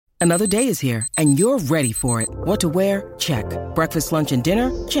Another day is here, and you're ready for it. What to wear? Check. Breakfast, lunch, and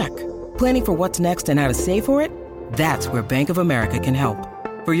dinner? Check. Planning for what's next and how to save for it? That's where Bank of America can help.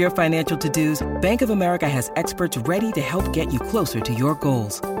 For your financial to-dos, Bank of America has experts ready to help get you closer to your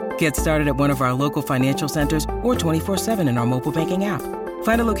goals. Get started at one of our local financial centers or 24/7 in our mobile banking app.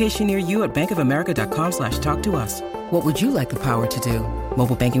 Find a location near you at bankofamerica.com/talktous. What would you like the power to do?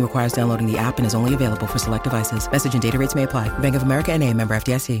 Mobile banking requires downloading the app and is only available for select devices. Message and data rates may apply. Bank of America N.A., member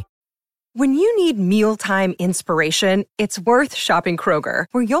FDIC. When you need mealtime inspiration, it's worth shopping Kroger,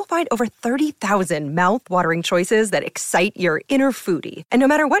 where you'll find over 30,000 mouth-watering choices that excite your inner foodie. And no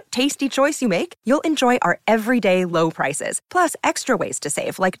matter what tasty choice you make, you'll enjoy our everyday low prices, plus extra ways to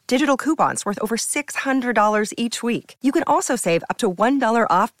save, like digital coupons worth over $600 each week. You can also save up to $1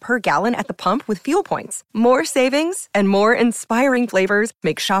 off per gallon at the pump with fuel points. More savings and more inspiring flavors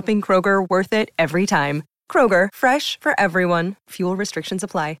make shopping Kroger worth it every time. Kroger, fresh for everyone. Fuel restrictions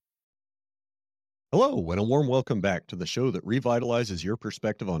apply. Hello, and a warm welcome back to the show that revitalizes your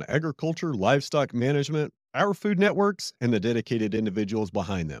perspective on agriculture, livestock management, our food networks, and the dedicated individuals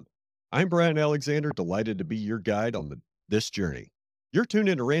behind them. I'm Brian Alexander, delighted to be your guide on this journey. You're tuned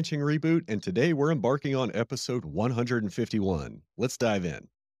into Ranching Reboot, and today we're embarking on episode 151. Let's dive in.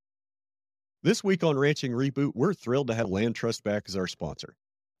 This week on Ranching Reboot, we're thrilled to have Land Trust back as our sponsor.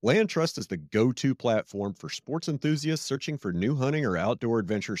 Land Trust is the go-to platform for sports enthusiasts searching for new hunting or outdoor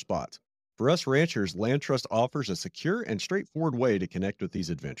adventure spots. For us ranchers, Land Trust offers a secure and straightforward way to connect with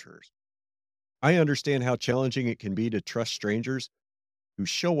these adventurers. I understand how challenging it can be to trust strangers who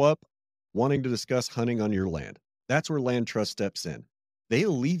show up wanting to discuss hunting on your land. That's where Land Trust steps in. They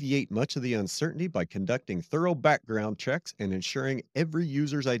alleviate much of the uncertainty by conducting thorough background checks and ensuring every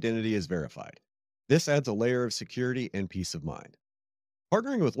user's identity is verified. This adds a layer of security and peace of mind.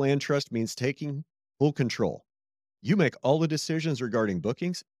 Partnering with Land Trust means taking full control. You make all the decisions regarding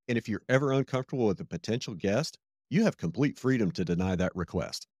bookings, and if you're ever uncomfortable with a potential guest, you have complete freedom to deny that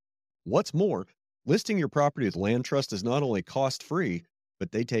request. What's more, listing your property with Land Trust is not only cost-free,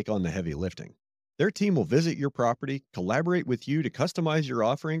 but they take on the heavy lifting. Their team will visit your property, collaborate with you to customize your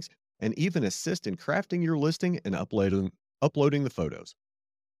offerings, and even assist in crafting your listing and uploading the photos.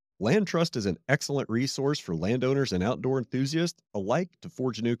 Land Trust is an excellent resource for landowners and outdoor enthusiasts alike to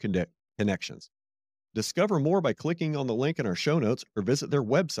forge new connections. Discover more by clicking on the link in our show notes or visit their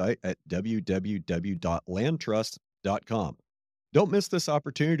website at www.landtrust.com. Don't miss this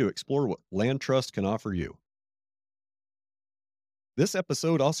opportunity to explore what Land Trust can offer you. This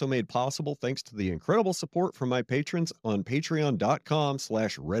episode also made possible thanks to the incredible support from my patrons on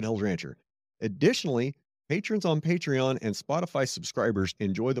patreon.com/redhillsrancher. Additionally, patrons on Patreon and Spotify subscribers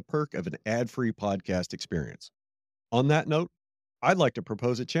enjoy the perk of an ad-free podcast experience. On that note, I'd like to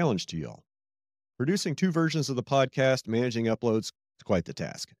propose a challenge to y'all. Producing 2 versions of the podcast, managing uploads, is quite the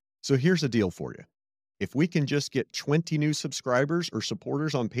task. So here's a deal for you. If we can just get 20 new subscribers or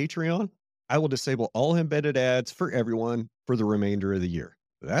supporters on Patreon, I will disable all embedded ads for everyone for the remainder of the year.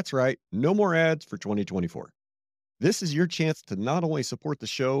 That's right, no more ads for 2024. This is your chance to not only support the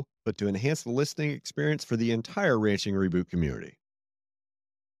show, but to enhance the listening experience for the entire Ranching Reboot community.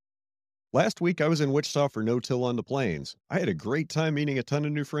 Last week, I was in Wichita for No Till on the Plains. I had a great time meeting a ton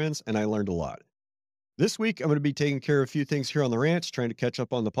of new friends, and I learned a lot. This week, I'm going to be taking care of a few things here on the ranch, trying to catch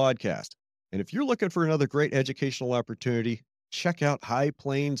up on the podcast. And if you're looking for another great educational opportunity, check out High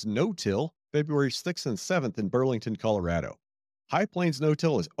Plains No Till, February 6th and 7th in Burlington, Colorado. High Plains No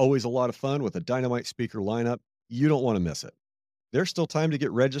Till is always a lot of fun with a dynamite speaker lineup. You don't want to miss it. There's still time to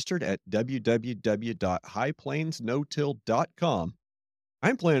get registered at www.highplainsnotill.com.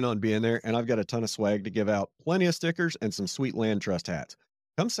 I'm planning on being there, and I've got a ton of swag to give out, plenty of stickers, and some sweet Land Trust hats.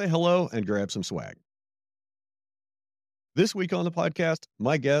 Come say hello and grab some swag. This week on the podcast,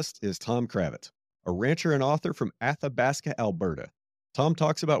 my guest is Tom Krawiec, a rancher and author from Athabasca, Alberta. Tom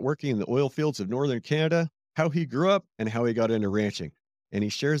talks about working in the oil fields of northern Canada, how he grew up, and how he got into ranching. And he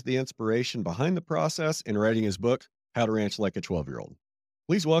shares the inspiration behind the process in writing his book, How to Ranch Like a 12-Year-Old.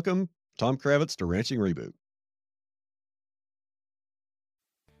 Please welcome Tom Krawiec to Ranching Reboot.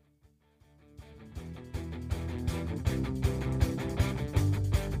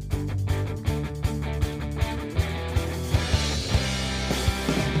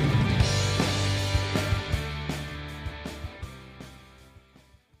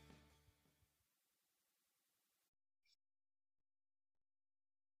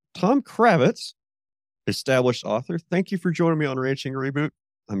 Tom Krawiec, established author, thank you for joining me on Ranching Reboot.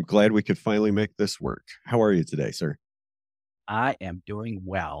 I'm glad we could finally make this work. How are you today, sir? I am doing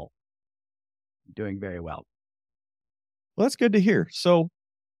well. Doing very well. Well, that's good to hear. So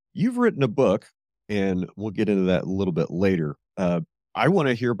you've written a book, and we'll get into that a little bit later. I want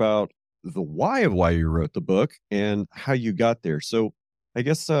to hear about the why of why you wrote the book and how you got there. So I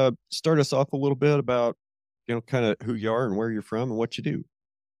guess start us off a little bit about, kind of who you are and where you're from and what you do.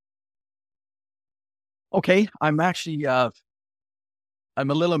 Okay, I'm actually I'm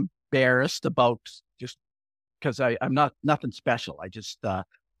a little embarrassed about just because I'm not nothing special. I just I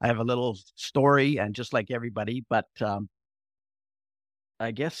have a little story and just like everybody, but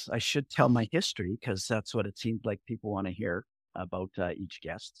I guess I should tell my history because that's what it seems like people want to hear about each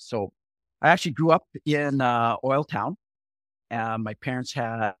guest. So I actually grew up in Oil Town. My parents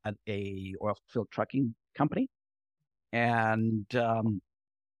had a oil field trucking company, and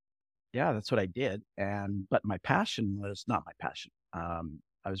yeah, that's what I did. But my passion was not my passion.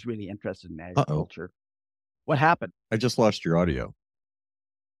 I was really interested in Uh-oh. agriculture. What happened? I just lost your audio.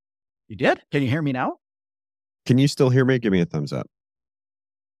 You did? Can you hear me now? Can you still hear me? Give me a thumbs up.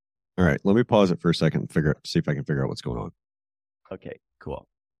 All right, let me pause it for a second and see if I can figure out what's going on. Okay, cool.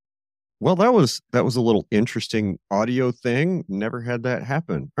 Well, that was a little interesting audio thing. Never had that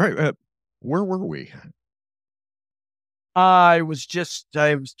happen. All right, where were we? We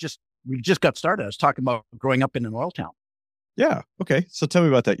just got started. I was talking about growing up in an oil town. Yeah. Okay. So tell me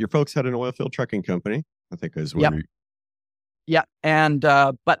about that. Your folks had an oil field trucking company, I think is where Yep. Yeah. And,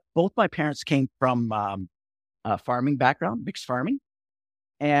 but both my parents came from a farming background, mixed farming.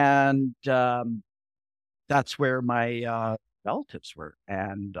 And that's where my relatives were.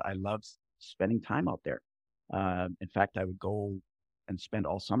 And I loved spending time out there. In fact, I would go and spend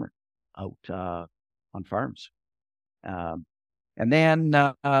all summer out on farms. And then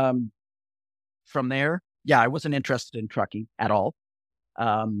from there, yeah, I wasn't interested in trucking at all.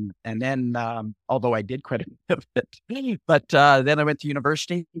 And then, although I did quite a bit of it, but then I went to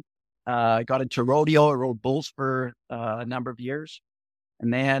university, got into rodeo, I rode bulls for a number of years.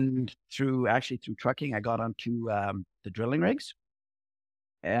 And then through trucking, I got onto the drilling rigs.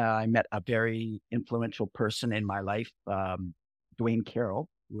 I met a very influential person in my life, Dwayne Carroll,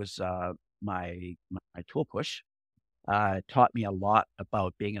 who was my tool push. Taught me a lot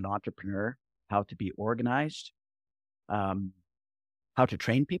about being an entrepreneur, how to be organized, how to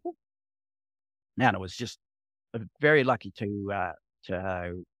train people. Man, I was just very lucky to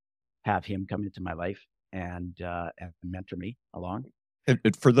have him come into my life and mentor me along.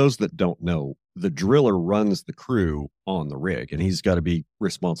 And for those that don't know, the driller runs the crew on the rig, and he's got to be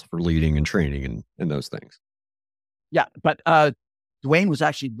responsible for leading and training and those things. Yeah, but Dwayne was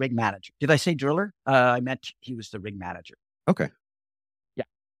actually rig manager. Did I say driller? I meant he was the rig manager. Okay. Yeah.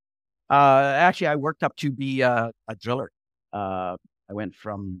 Actually, I worked up to be a driller. I went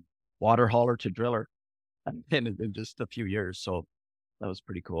from water hauler to driller in just a few years. So that was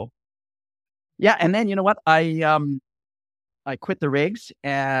pretty cool. Yeah. And then, you know what? I quit the rigs,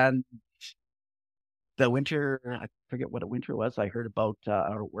 and the winter, I forget what a winter was. I heard about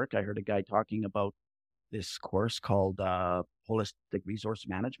out at work. I heard a guy talking about this course called holistic resource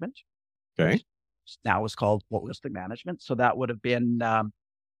management. Okay. Now it's called holistic management. So that would have been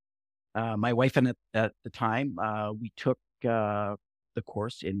my wife and at the time. We took the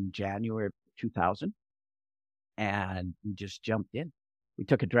course in January of 2000, and we just jumped in. We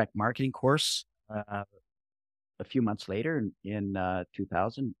took a direct marketing course a few months later in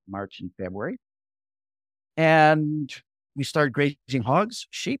 2000, March and February. And we started grazing hogs,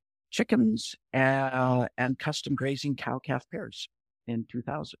 sheep, chickens, and custom grazing cow-calf pairs in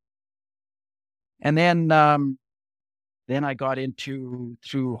 2000. And then I got through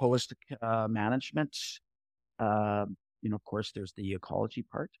holistic management. Of course, there's the ecology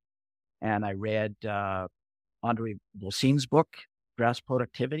part. And I read Andre Bolsin's book, Grass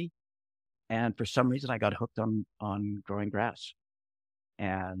Productivity. And for some reason, I got hooked on growing grass.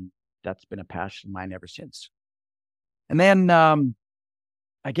 And that's been a passion of mine ever since. And then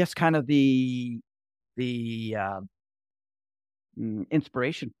I guess kind of the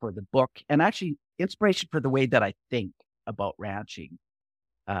inspiration for the book, and actually inspiration for the way that I think about ranching.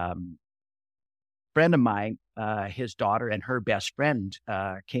 Friend of mine, his daughter and her best friend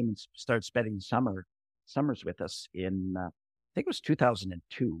came and started spending summers with us in, I think it was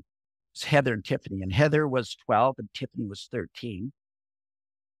 2002. It's Heather and Tiffany, and Heather was 12 and Tiffany was 13.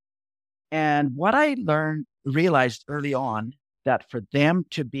 And what I realized early on, that for them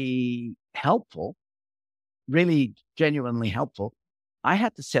to be helpful, really genuinely helpful, I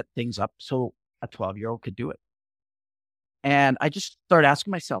had to set things up so a 12-year-old could do it. And I just started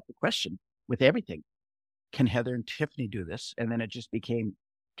asking myself the question with everything: can Heather and Tiffany do this? And then it just became,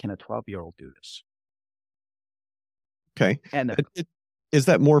 can a 12-year-old do this? Okay. And is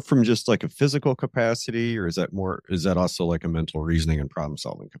that more from just like a physical capacity, or is that also like a mental reasoning and problem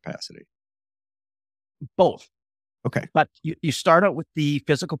solving capacity? Both. Okay. But you start out with the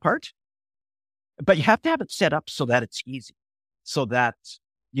physical part, but you have to have it set up so that it's easy, so that,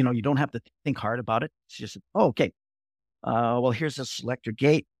 you don't have to think hard about it. It's just, oh, okay. Well, here's a selector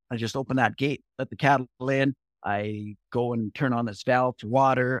gate. I just open that gate, let the cattle in. I go and turn on this valve to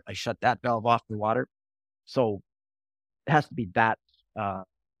water. I shut that valve off to water. So it has to be that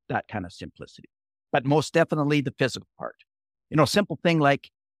kind of simplicity, but most definitely the physical part. Simple thing like,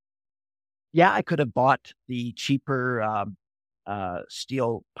 yeah, I could have bought the cheaper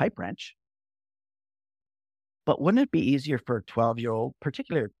steel pipe wrench, but wouldn't it be easier for a 12-year-old,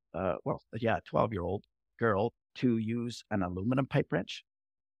 particularly, 12-year-old girl to use an aluminum pipe wrench?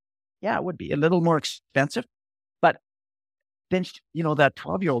 Yeah, it would be a little more expensive, but then, that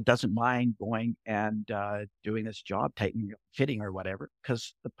 12-year-old doesn't mind going and doing this job, tightening, fitting or whatever,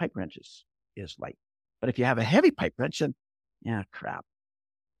 because the pipe wrench is light. But if you have a heavy pipe wrench, then, yeah, crap.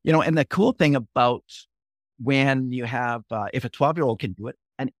 And the cool thing about when you have, if a 12-year-old can do it,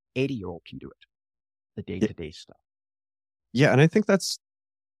 an 80-year-old can do it, the day-to-day stuff. Yeah. And I think that's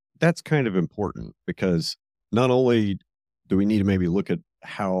kind of important, because not only do we need to maybe look at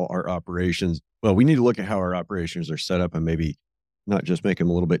how our operations, we need to look at how our operations are set up, and maybe not just make them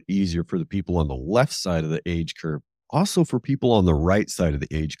a little bit easier for the people on the left side of the age curve, also for people on the right side of the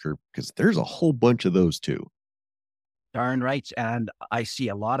age curve, because there's a whole bunch of those too. Darn right. And I see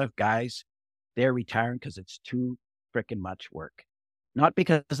a lot of guys, they're retiring because it's too freaking much work. Not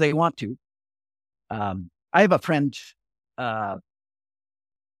because they want to. I have a friend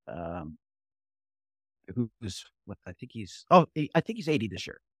who's what I think he's 80 this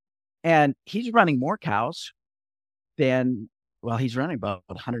year. And he's running more cows than, he's running about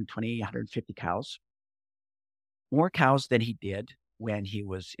 120, 150 cows, more cows than he did when he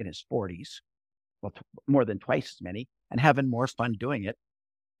was in his 40s. Well, more than twice as many, and having more fun doing it.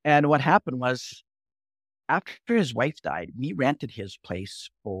 And what happened was, after his wife died, we rented his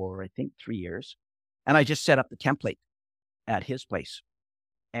place for, I think, 3 years. And I just set up the template at his place.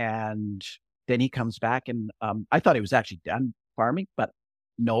 And then he comes back, and I thought he was actually done farming, but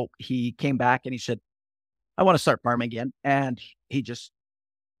no, he came back and he said, I want to start farming again. And he just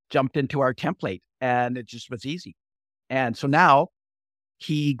jumped into our template, and it just was easy. And so now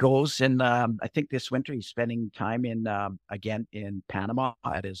he goes, and I think this winter he's spending time again in Panama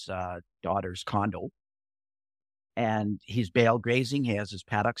at his daughter's condo. And he's bale grazing. He has his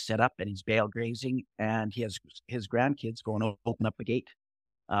paddock set up, and he's bale grazing. And he has his grandkids going to open up the gate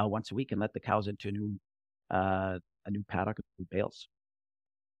once a week and let the cows into a new paddock with bales.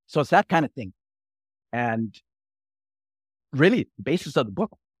 So it's that kind of thing. And really, the basis of the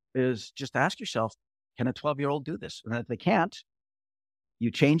book is just ask yourself, can a 12-year-old do this? And if they can't,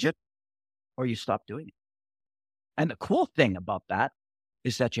 you change it or you stop doing it. And the cool thing about that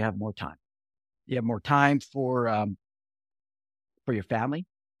is that you have more time. You have more time for your family,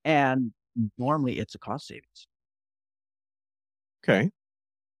 and normally it's a cost savings. Okay.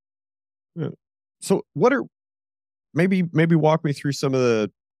 Yeah. So what are, maybe walk me through some of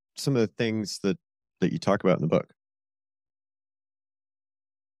the things that you talk about in the book.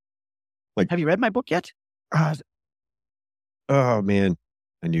 Like, have you read my book yet? Oh man,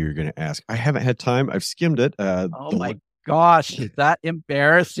 I knew you were going to ask. I haven't had time. I've skimmed it. Oh my gosh, is that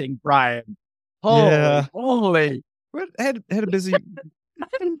embarrassing, Brian? Holy. I had a busy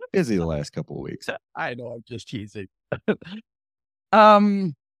the last couple of weeks. I know, I'm just teasing.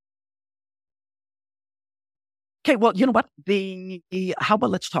 Okay, well, you know what? How about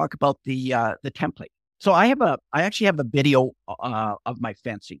let's talk about the template. So I actually have a video of my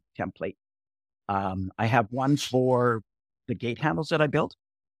fencing template. I have one for the gate handles that I built,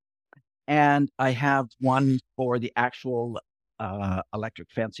 and I have one for the actual electric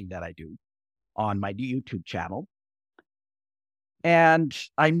fencing that I do on my YouTube channel. And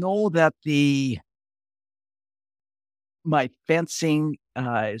I know that my fencing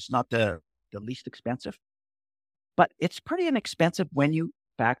is not the least expensive, but it's pretty inexpensive when you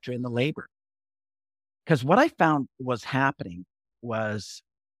factor in the labor. Because what I found was happening was,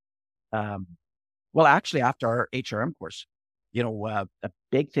 actually after our HRM course, a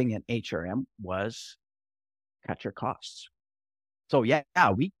big thing in HRM was cut your costs. So yeah,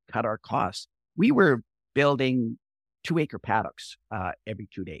 we cut our costs. We were building 2-acre paddocks every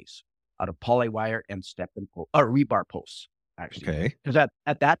 2 days out of poly wire and rebar posts, actually. Okay. Because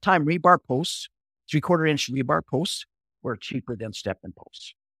at that time, rebar posts, 3/4-inch rebar posts, were cheaper than step-in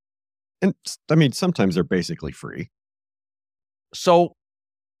posts. And I mean, sometimes they're basically free. So,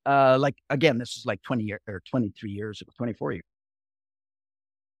 again, this is like 20 years or 23 years, 24 years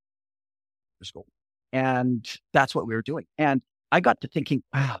ago. And that's what we were doing. And I got to thinking,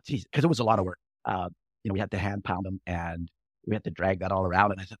 wow, geez, because it was a lot of work. we had to hand pound them and we had to drag that all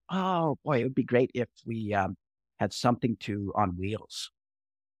around. And I thought, oh boy, it would be great if we had something on wheels.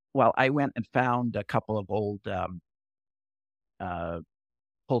 Well, I went and found a couple of old uh,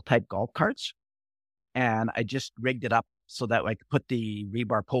 pull type golf carts, and I just rigged it up so that I could put the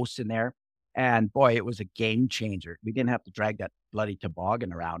rebar posts in there. And boy, it was a game changer. We didn't have to drag that bloody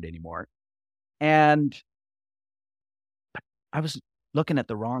toboggan around anymore. And I was looking at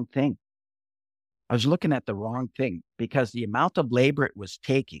the wrong thing. Because the amount of labor it was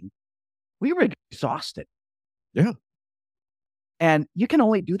taking, we were exhausted. Yeah. And you can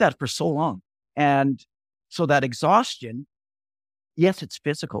only do that for so long. And so that exhaustion, yes, it's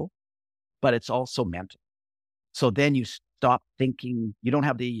physical, but it's also mental. So then you stop thinking, you don't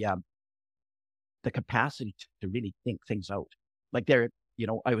have the capacity to really think things out. Like I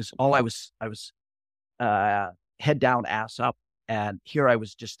was head down, ass up. And here I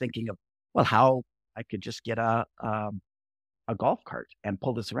was just thinking of, well, how I could just get a golf cart and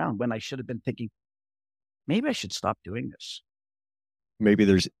pull this around, when I should have been thinking, maybe I should stop doing this. Maybe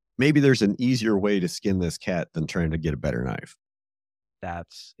there's an easier way to skin this cat than trying to get a better knife.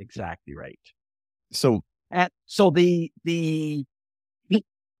 That's exactly right. So the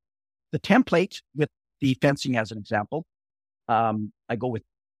template with the fencing, as an example, I go with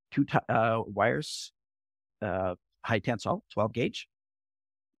two wires, high tensile, 12 gauge.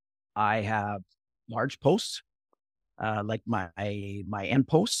 I have large posts, like my end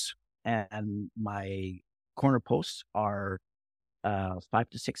posts, and my corner posts are 5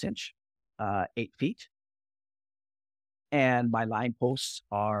 to 6 inch, 8 feet. And my line posts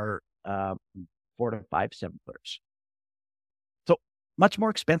are 4 to 5 7-footers. So much more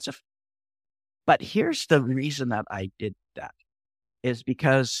expensive. But here's the reason that I did that, is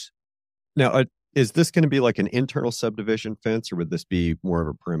because... Now, is this going to be like an internal subdivision fence, or would this be more of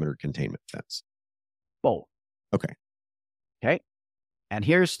a perimeter containment fence? Both. Okay. And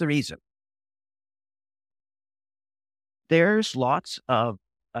here's the reason. There's lots of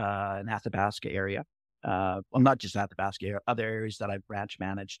in Athabasca area, well, not just Athabasca area, other areas that I've branch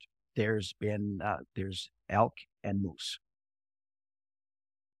managed. There's elk and moose.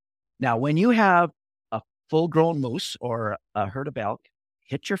 Now, when you have a full-grown moose or a herd of elk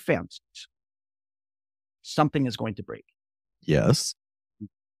hit your fence, something is going to break. Yes.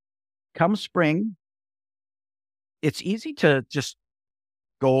 Come spring, it's easy to just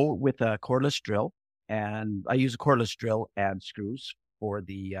go with a cordless drill, and I use a cordless drill and screws for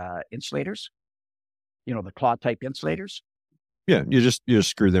the insulators, the claw type insulators. Yeah, you just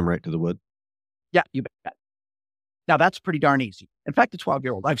screw them right to the wood. Yeah, you bet. Now that's pretty darn easy. In fact, the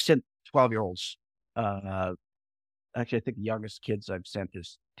 12-year-old, I've sent 12-year-olds. Actually, I think the youngest kids I've sent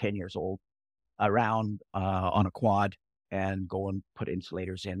is 10 years old, around on a quad and go and put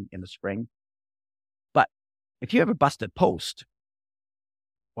insulators in the spring. But if you have a busted post,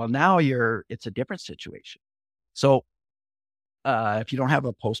 well, now it's a different situation. So if you don't have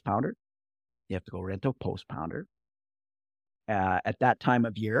a post pounder, you have to go rent a post pounder. At that time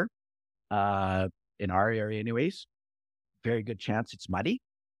of year, in our area anyways, very good chance it's muddy.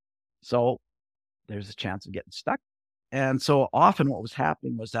 So there's a chance of getting stuck. And so often what was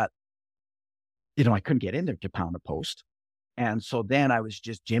happening was that, I couldn't get in there to pound a post. And so then I was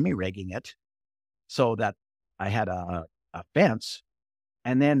just jimmy rigging it so that I had a fence.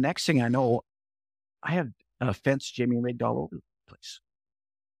 And then next thing I know, I have a fence jimmy rigged all over the place.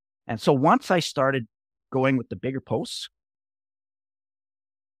 And so once I started going with the bigger posts,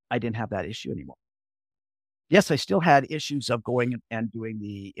 I didn't have that issue anymore. Yes, I still had issues of going and doing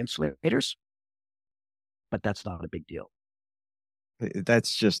the insulators, but that's not a big deal.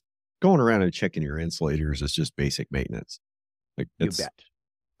 That's just going around and checking your insulators is just basic maintenance. Like, you bet.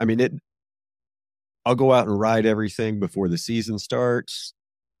 I mean, I'll go out and ride everything before the season starts,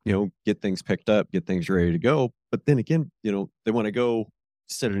 get things picked up, get things ready to go. But then again, they want to go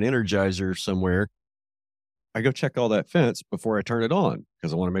set an energizer somewhere. I go check all that fence before I turn it on,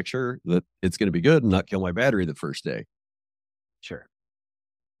 because I want to make sure that it's going to be good and not kill my battery the first day. Sure.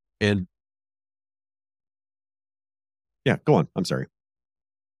 And yeah, go on. I'm sorry.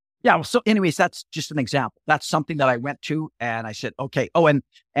 Yeah. Well, so anyways, that's just an example. That's something that I went to and I said, okay. Oh, and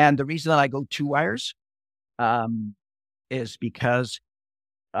the reason that I go 2 wires is because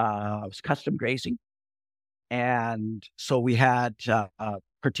I was custom grazing. And so we had,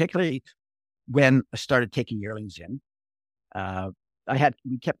 particularly when I started taking yearlings in,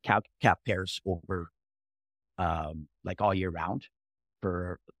 we kept calf pairs over like all year round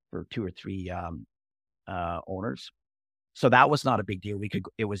for 2 or 3 owners. So that was not a big deal.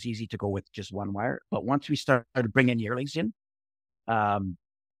 It was easy to go with just 1 wire. But once we started bringing yearlings in,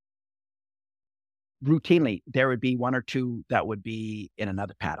 routinely there would be one or two that would be in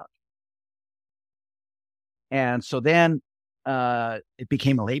another paddock. And so then it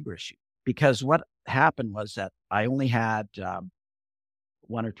became a labor issue, because what happened was that I only had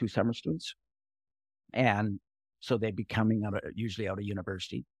one or two summer students. And so they'd be coming usually out of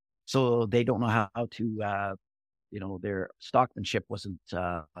university. So they don't know how to, their stockmanship wasn't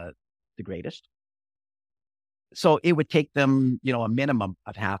the greatest. So it would take them, a minimum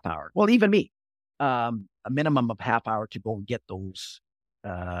of half hour. Well, even me, a minimum of half hour to go and get those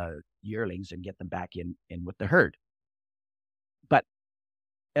yearlings and get them back in with the herd.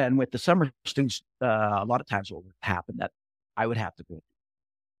 And with the summer students, a lot of times what would happen that I would have to go.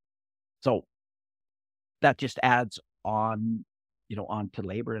 So that just adds on, onto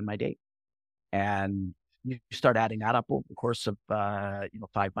labor in my day. And you start adding that up over the course of,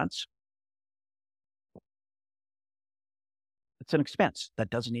 5 months. It's an expense that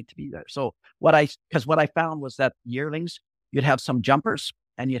doesn't need to be there. So what I found was that yearlings, you'd have some jumpers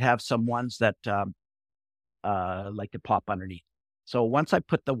and you'd have some ones that like to pop underneath. So once I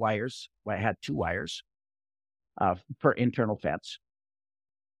put the wires, I had 2 wires for internal fence,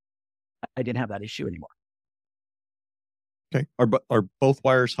 I didn't have that issue anymore. Okay. Are both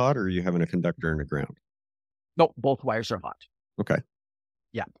wires hot, or are you having a conductor in the ground? No, both wires are hot. Okay.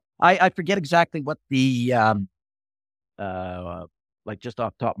 Yeah. I forget exactly what the, like just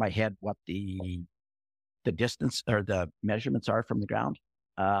off the top of my head, what the distance or the measurements are from the ground.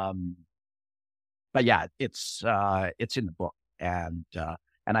 But yeah, it's in the book. And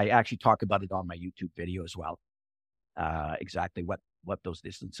I actually talk about it on my YouTube video as well. Exactly what those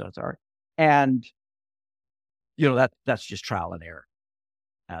distances are. And, that's just trial and error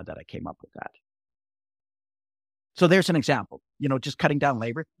that I came up with that. So there's an example, just cutting down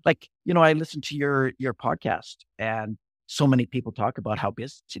labor. Like, I listen to your podcast, and so many people talk about how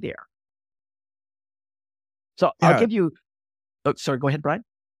busy they are. So yeah. I'll give you, sorry, go ahead, Brian.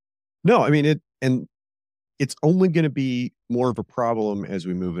 No, I mean, it's only going to be more of a problem as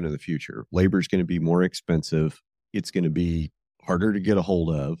we move into the future. Labor is going to be more expensive. It's going to be harder to get a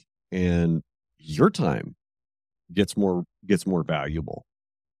hold of, and your time gets more valuable.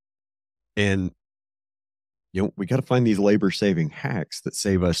 And we got to find these labor saving hacks that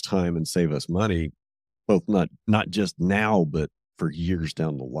save us time and save us money, both not just now, but for years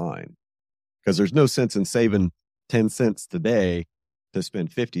down the line. Because there's no sense in saving 10 cents today to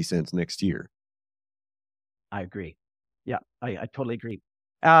spend 50 cents next year. I agree. Yeah, I totally agree.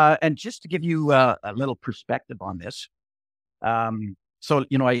 And just to give you a little perspective on this. So,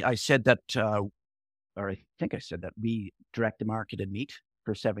 I said that, or I think I said that we direct marketed meat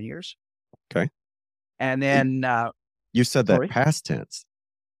for 7 years. Okay. And then you said that past tense.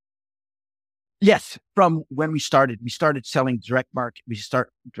 Yes, from when we started selling direct market. We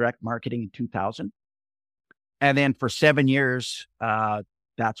start direct marketing in 2000, and then for 7 years,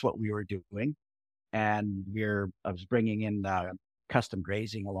 that's what we were doing. And I was bringing in custom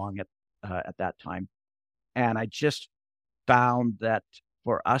grazing along at that time, and I just found that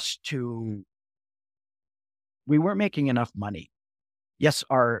for us we weren't making enough money. Yes,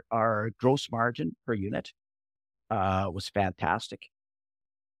 our gross margin per unit was fantastic.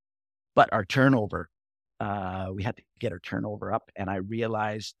 But our turnover, we had to get our turnover up. And I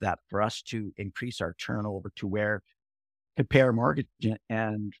realized that for us to increase our turnover to where to pay our mortgage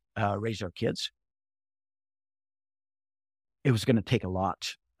and raise our kids, it was going to take a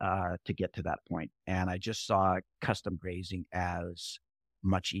lot to get to that point. And I just saw custom grazing as a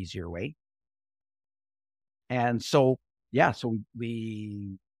much easier way. And so, so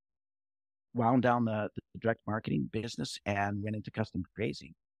we wound down the direct marketing business and went into custom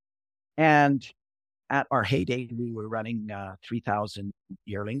grazing. And at our heyday, we were running 3,000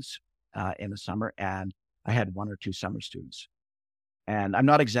 yearlings in the summer, and I had 1 or 2 summer students. And I'm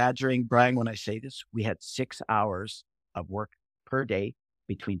not exaggerating, Brian, when I say this. We had 6 hours of work per day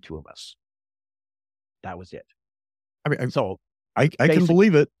between 2 of us. That was it. I mean, I can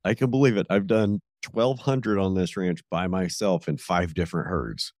believe it. I can believe it. I've done 1,200 on this ranch by myself in 5 different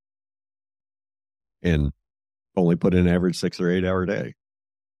herds, and only put in an average 6 or 8 hour day.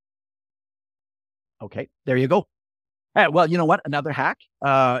 Okay, there you go. Well, you know what? Another hack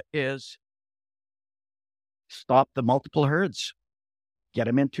is stop the multiple herds. Get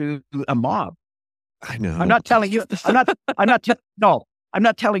them into a mob. I know. I'm not telling you. I'm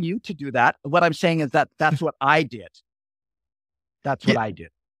not telling you to do that. What I'm saying is that's what I did. That's what I did.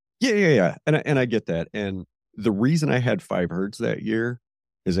 Yeah. And I get that. And the reason I had 5 herds that year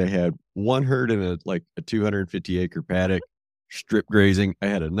is I had 1 herd in a 250 acre paddock, strip grazing. I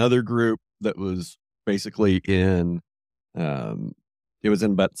had another group that was basically in It was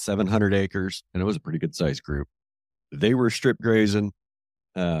in about 700 acres, and it was a pretty good sized group. They were strip grazing.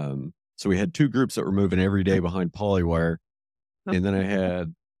 So we had two groups that were moving every day behind polywire. And then I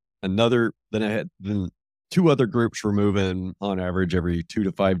had then two other groups were moving on average every 2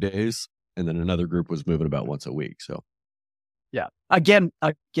 to 5 days. And then another group was moving about once a week. So, yeah. Again,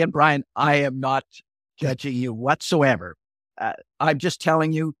 Brian, I am not judging you whatsoever. I'm just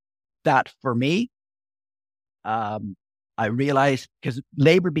telling you that for me, I realized because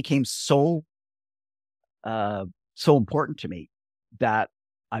labor became so important to me that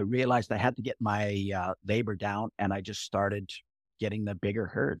I realized I had to get my labor down, and I just started getting the bigger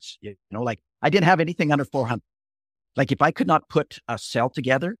herds. You know, like I didn't have anything under 400. Like if I could not put a cell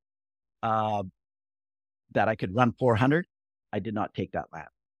together that I could run 400, I did not take that land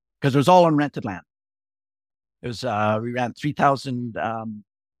because it was all on rented land. It was we ran 3,000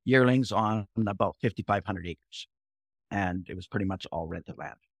 yearlings on about 5,500 acres, and it was pretty much all rented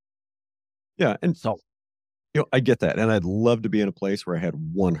land. Yeah, and so I get that, and I'd love to be in a place where I had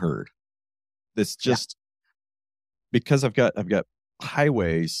one herd. This just because I've got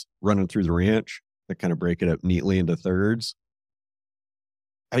highways running through the ranch that kind of break it up neatly into thirds.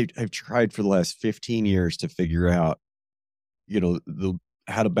 I've tried for the last 15 years to figure out,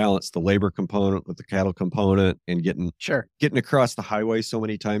 how to balance the labor component with the cattle component and getting across the highway so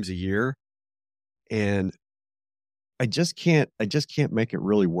many times a year. And I just can't make it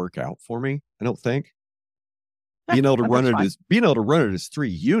really work out for me. I don't think being able to run it as 3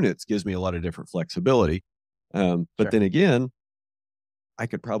 units gives me a lot of different flexibility. But then again, I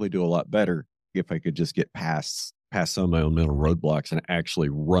could probably do a lot better if I could just get past some of my own mental roadblocks and actually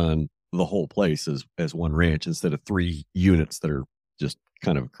run the whole place as one ranch instead of 3 units that are just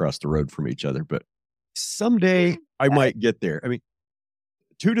kind of across the road from each other. But someday I might get there. I mean,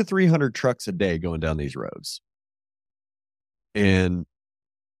 200 to 300 trucks a day going down these roads. And,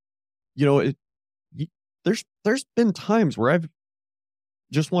 there's been times where I've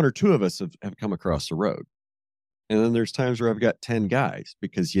just 1 or 2 of us have come across the road. And then there's times where I've got 10 guys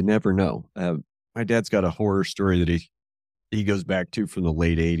because you never know. My dad's got a horror story that he goes back to from the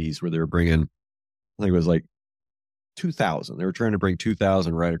late 80s where they were bringing, I think it was like 2,000. They were trying to bring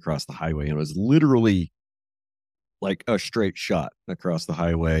 2,000 right across the highway. And it was literally like a straight shot across the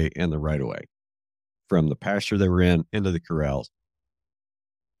highway and the right of way from the pasture they were in into the corrals.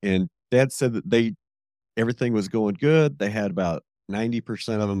 And Dad said that everything was going good. They had about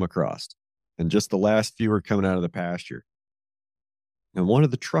 90% of them across. And just the last few were coming out of the pasture. And one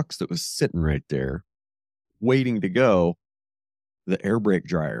of the trucks that was sitting right there waiting to go, the air brake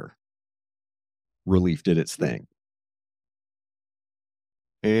dryer relief did its thing.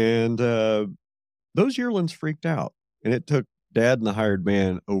 And those yearlings freaked out. And it took Dad and the hired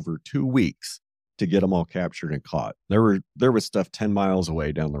man over 2 weeks to get them all captured and caught. There was stuff 10 miles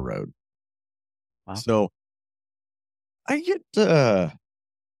away down the road. Wow. So I get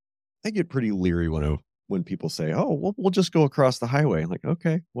pretty leery when people say, "Oh, we'll just go across the highway." I'm like,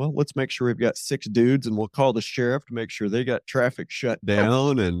 okay, well, let's make sure we've got 6 dudes, and we'll call the sheriff to make sure they got traffic shut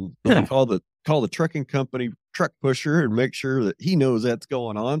down, and we'll call the trucking company truck pusher and make sure that he knows that's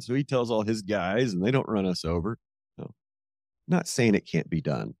going on, so he tells all his guys, and they don't run us over. So, not saying it can't be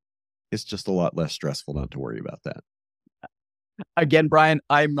done. It's just a lot less stressful not to worry about that. Again, Brian,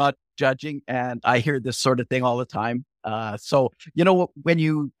 I'm not judging, and I hear this sort of thing all the time. So, when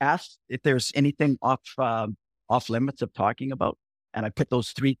you asked if there's anything off limits of talking about, and I put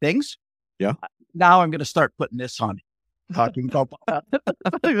those 3 things. Yeah. Now I'm going to start putting this on, talking about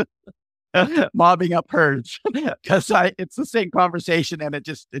mobbing up herds because it's the same conversation and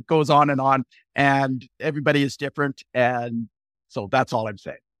it goes on, and everybody is different. And so that's all I'm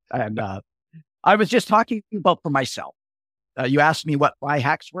saying. And I was just talking about for myself. You asked me what my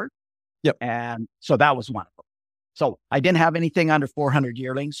hacks were. Yep. And so that was one of them. So I didn't have anything under 400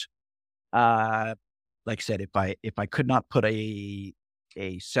 yearlings. Like I said, if I could not put a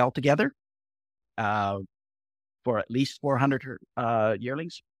cell together for at least 400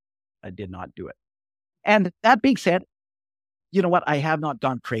 yearlings, I did not do it. And that being said, you know what? I have not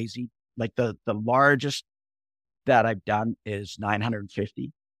gone crazy. Like the largest that I've done is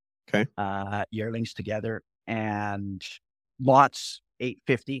 950 yearlings together, and lots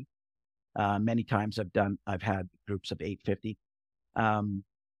 850. Many times I've had groups of 850. And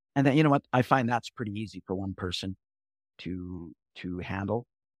then, you know what? I find that's pretty easy for one person to handle.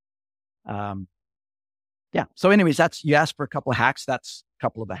 Yeah. So anyways, you asked for a couple of hacks. That's a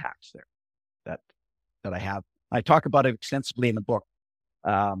couple of the hacks there that I have. I talk about it extensively in the book.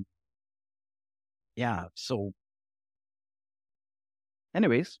 Yeah. So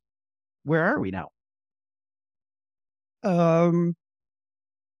anyways, where are we now?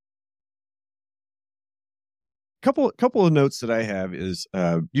 couple of notes that I have is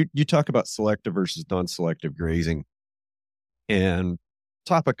you talk about selective versus non-selective grazing, and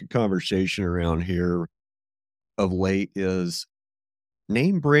topic of conversation around here of late is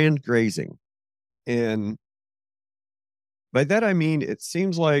name brand grazing. And by that I mean it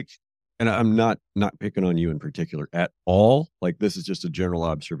seems like, and I'm not picking on you in particular at all, like this is just a general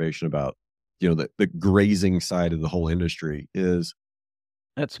observation about the grazing side of the whole industry is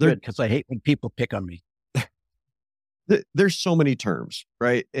That's good, because I hate when people pick on me. There's so many terms,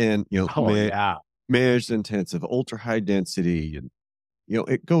 right? And Yeah. managed intensive, ultra high density, and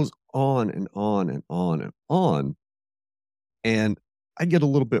it goes on and on and on and on. And I get a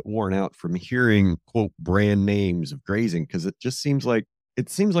little bit worn out from hearing quote brand names of grazing, because it seems like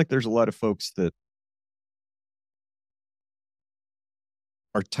there's a lot of folks that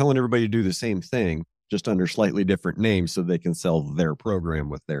are telling everybody to do the same thing, just under slightly different names so they can sell their program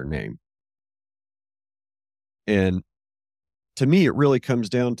with their name. And to me, it really comes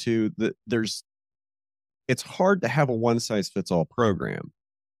down to that it's hard to have a one size fits all program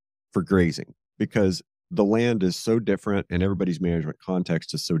for grazing, because the land is so different and everybody's management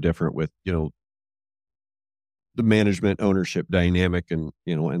context is so different with, the management ownership dynamic and,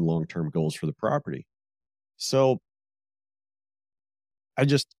 and long-term goals for the property. So I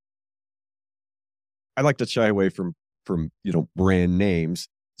like to shy away from, brand names.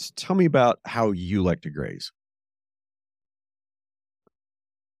 So tell me about how you like to graze.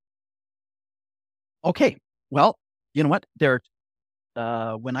 Okay. Well, you know what?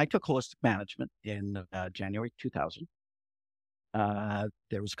 When I took holistic management in January 2000,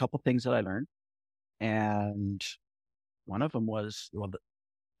 there was a couple things that I learned, and one of them was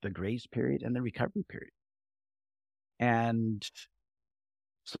the graze period and the recovery period, and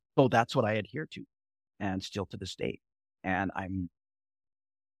so that's what I adhere to, and still to this day. And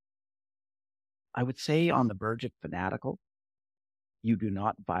I would say, on the verge of fanatical. You do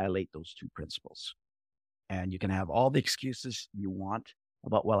not violate those two principles. And you can have all the excuses you want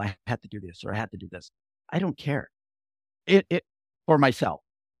about, well, I had to do this or I had to do this. I don't care. It for myself.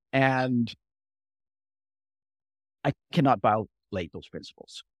 And I cannot violate those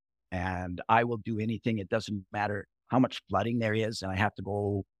principles. And I will do anything. It doesn't matter how much flooding there is. And I have to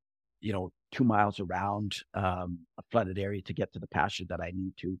go, 2 miles around a flooded area to get to the pasture that I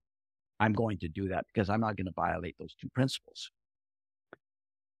need to. I'm going to do that because I'm not going to violate those two principles.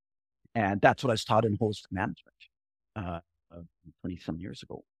 And that's what I was taught in holistic management 20-some years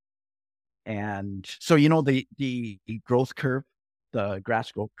ago. And so, the growth curve, the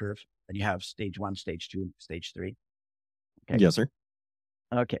grass growth curve, and you have stage 1, stage 2, and stage 3. Okay. Yes, sir.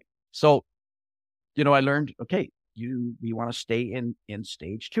 Okay. So, I learned, okay, we want to stay in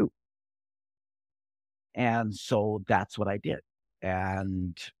stage 2. And so that's what I did.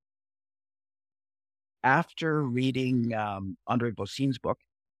 And after reading Andre Bossine's book,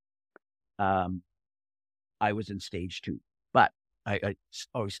 I was in stage 2, but I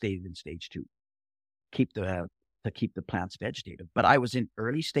always stayed in stage 2, to keep the plants vegetative. But I was in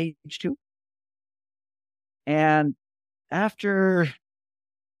early stage 2, and the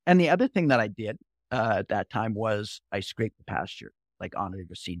other thing that I did at that time was I scraped the pasture, like Andre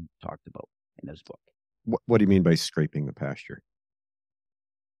Bossine talked about in his book. What do you mean by scraping the pasture?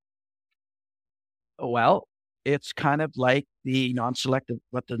 Well, it's kind of like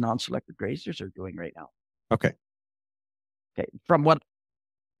what the non-selective grazers are doing right now. Okay. From what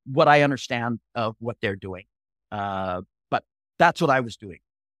I understand of what they're doing. But that's what I was doing.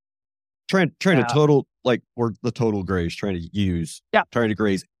 Trying to total, or the total graze, trying to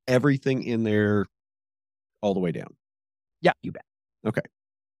graze everything in there all the way down. Yeah, you bet. Okay.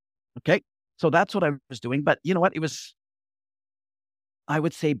 So that's what I was doing. But you know what? I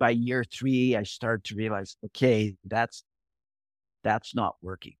would say by year 3, I started to realize, okay, that's not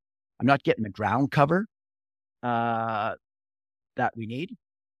working. I'm not getting the ground cover that we need.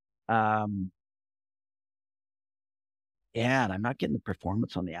 And I'm not getting the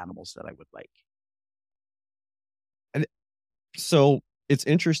performance on the animals that I would like. And so it's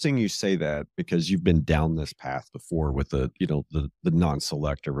interesting you say that, because you've been down this path before with the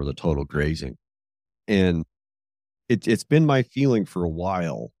non-selective or the total grazing. And it's been my feeling for a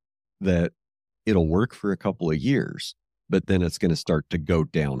while that it'll work for a couple of years, but then it's going to start to go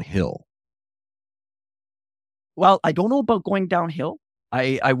downhill. Well, I don't know about going downhill.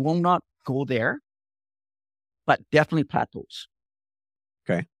 I will not go there, but definitely plateaus.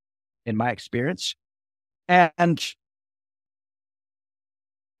 Okay. In my experience. And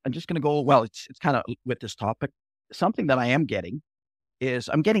I'm just going to go, well, it's kind of with this topic. Something that I am getting is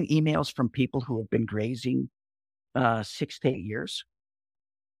I'm getting emails from people who have been grazing 6 to 8 years,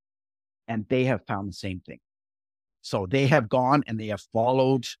 and they have found the same thing. So they have gone and they have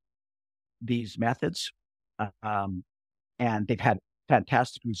followed these methods, and they've had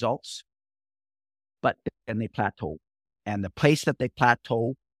fantastic results, but then they plateau. And the place that they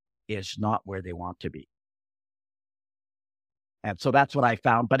plateau is not where they want to be. And so that's what I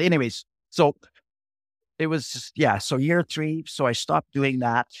found. But anyways, so it was, so year 3, so I stopped doing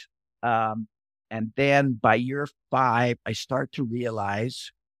that. And then by year 5, I start to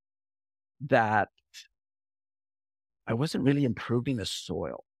realize that I wasn't really improving the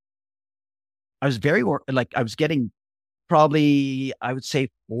soil. I was I was getting probably, I would say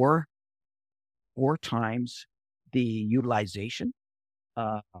 4 times the utilization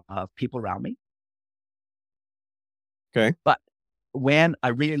of people around me. Okay. But when I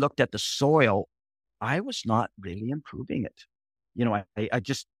really looked at the soil, I was not really improving it.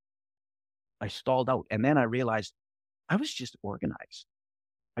 I stalled out. And then I realized I was just organized.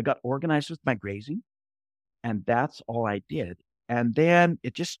 I got organized with my grazing, and that's all I did. And then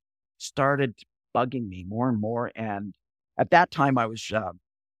it just started bugging me more and more. And at that time, I was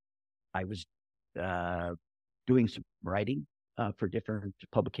doing some writing for different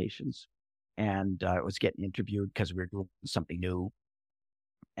publications, and I was getting interviewed because we were doing something new.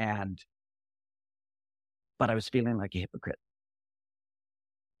 But I was feeling like a hypocrite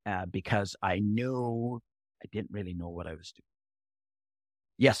because I knew I didn't really know what I was doing.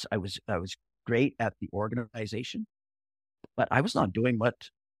 Yes, I was great at the organization, but I was not doing what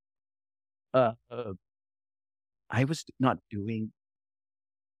I was not doing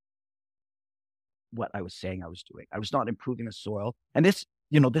what I was saying I was doing. I was not improving the soil. And this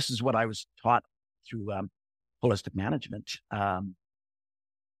is what I was taught through holistic management, that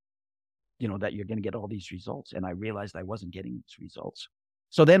you're going to get all these results. And I realized I wasn't getting these results.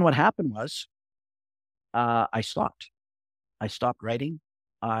 So then what happened was I stopped. I stopped writing.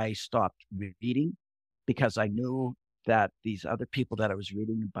 I stopped reading because I knew that these other people that I was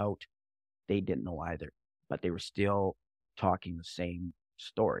reading about, they didn't know either, but they were still talking the same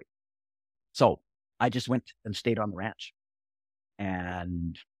story. So I just went and stayed on the ranch,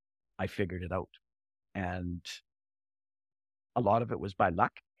 and I figured it out. And a lot of it was by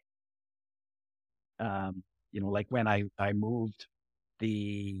luck. Like when I moved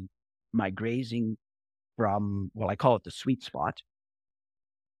my grazing from, I call it the sweet spot.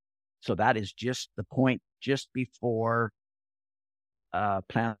 So that is just the point just before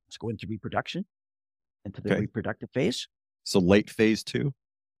plants go into reproduction, into the reproductive phase. So late phase 2?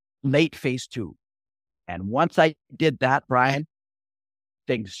 Late phase 2. And once I did that, Brian,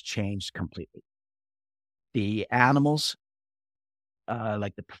 things changed completely. The animals,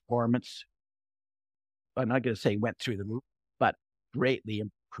 like the performance, I'm not going to say went through the roof, but greatly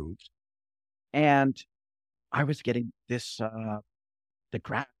improved. And I was getting this, the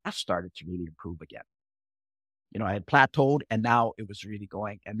grass started to really improve again. I had plateaued, and now it was really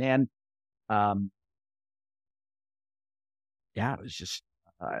going. And then, it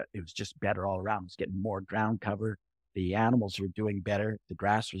was just better all around. It was getting more ground cover. The animals were doing better. The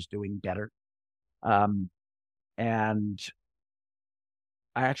grass was doing better. And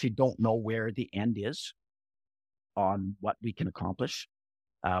I actually don't know where the end is on what we can accomplish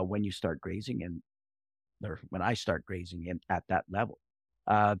when you start grazing or when I start grazing at that level.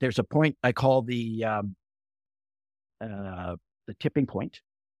 There's a point I call the tipping point.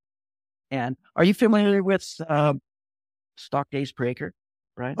 And are you familiar with stock days per acre,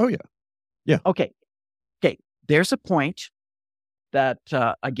 Brian? Oh, yeah. Yeah. Okay. There's a point that,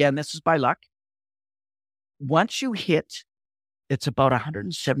 again, this is by luck. Once you hit, it's about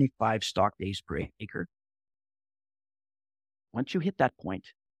 175 stock days per acre. Once you hit that point,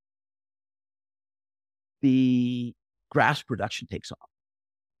 the grass production takes off.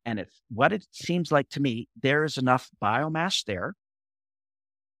 And what it seems like to me, there is enough biomass there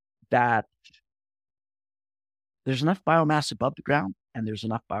that there's enough biomass above the ground and there's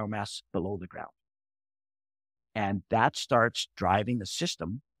enough biomass below the ground. And that starts driving the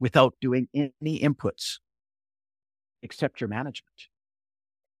system without doing any inputs except your management.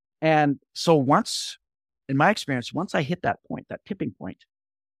 And so in my experience, once I hit that point, that tipping point,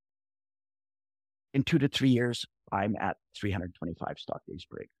 in 2 to 3 years, I'm at 325 stock days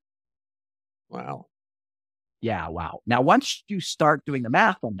per acre. Wow. Yeah, wow. Now, once you start doing the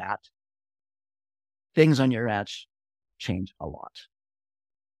math on that, things on your ranch change a lot.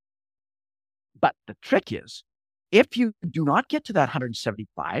 But the trick is, if you do not get to that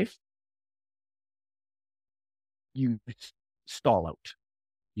 175, you stall out.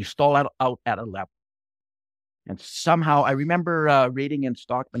 You stall out at a level. And somehow, I remember reading in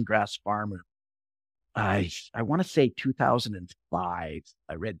Stockman Grass Farmer, I want to say 2005,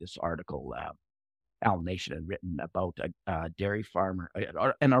 I read this article. Al Nation had written about a dairy farmer,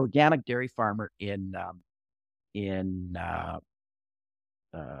 an organic dairy farmer in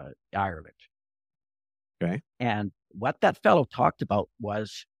Ireland. Okay. And what that fellow talked about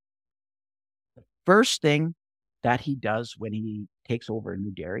was the first thing that he does when he takes over a new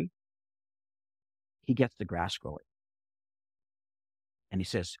dairy, he gets the grass growing. And he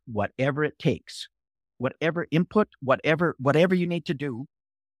says, whatever it takes, whatever input, whatever you need to do,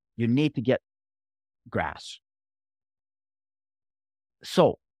 you need to get grass.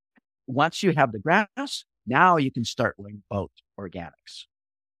 So once you have the grass, now you can start worrying about organics.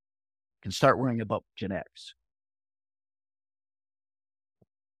 You can start worrying about genetics.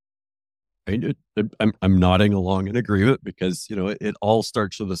 I'm nodding along in agreement because, it all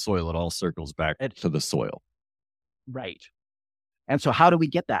starts with the soil. It all circles back to the soil. Right. And so how do we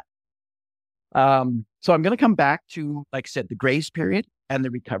get that? So I'm going to come back to, like I said, the graze period and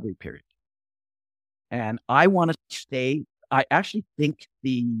the recovery period. And I want to I actually think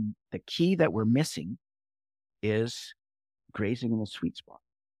the key that we're missing is grazing in the sweet spot.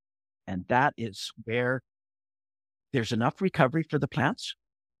 And that is where there's enough recovery for the plants.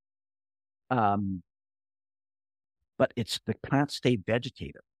 But the plants stay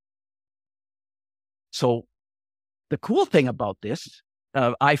vegetative. So the cool thing about this,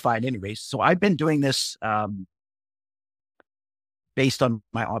 I find anyways, so I've been doing this based on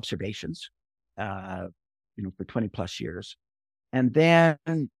my observations, for 20 plus years. And then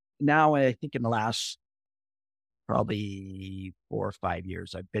now I think in the last probably 4 or 5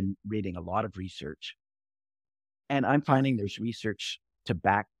 years, I've been reading a lot of research. And I'm finding there's research to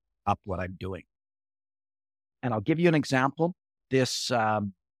back up what I'm doing. And I'll give you an example. There's a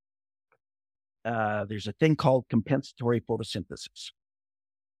thing called compensatory photosynthesis.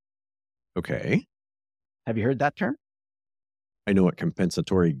 Okay. Have you heard that term? I know what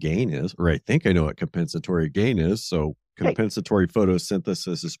compensatory gain is, or I think I know what compensatory gain is. So compensatory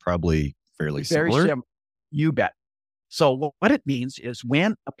photosynthesis is probably fairly similar. You bet. So what it means is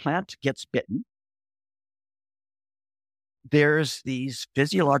when a plant gets bitten, there's these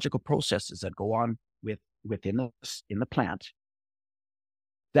physiological processes that go on within the plant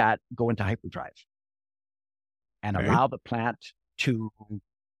that go into hyperdrive and allow the plant to,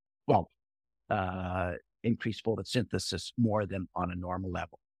 increase photosynthesis more than on a normal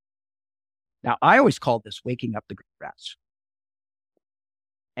level. Now, I always called this waking up the grass.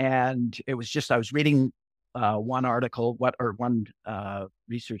 And it was just, I was reading one article, one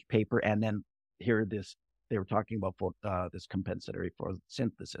research paper, and then they were talking about this compensatory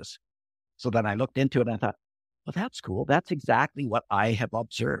photosynthesis. So then I looked into it and I thought, well, that's cool. That's exactly what I have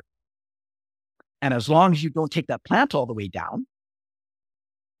observed. And as long as you don't take that plant all the way down,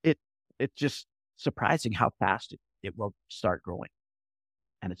 it's just surprising how fast it will start growing.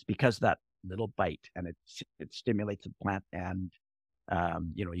 And it's because of that little bite, and it stimulates the plant. And,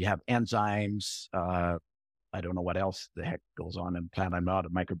 you have enzymes. I don't know what else the heck goes on in the plant. I'm not a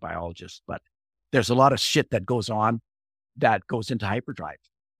microbiologist, but there's a lot of shit that goes on that goes into hyperdrive.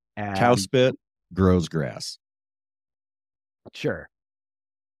 And cow spit grows grass. Sure.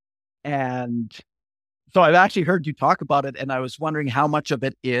 And so I've actually heard you talk about it, and I was wondering how much of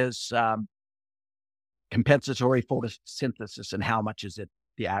it is compensatory photosynthesis and how much is it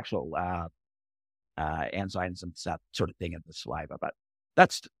the actual enzymes and that sort of thing in the saliva. But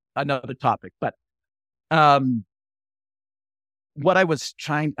that's another topic. But what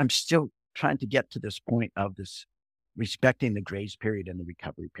I'm still trying to get to this point of this respecting the graze period and the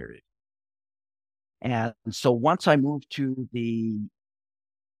recovery period. And so once I moved to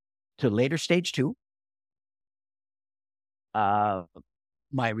later stage 2, my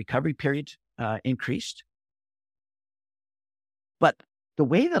recovery period increased. But the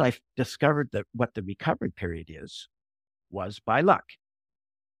way that I discovered what the recovery period was by luck.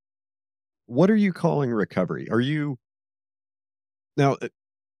 What are you calling recovery? Now, a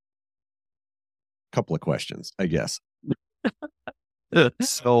couple of questions, I guess.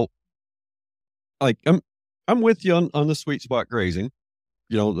 So, I'm with you on the sweet spot grazing.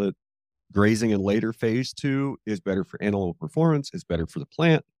 The grazing in later phase 2 is better for animal performance, is better for the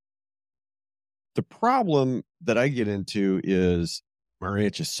plant. The problem that I get into is my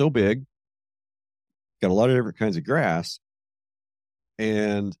ranch is so big, got a lot of different kinds of grass,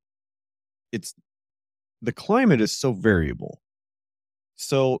 and the climate is so variable.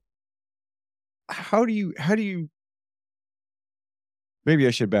 So how do you, maybe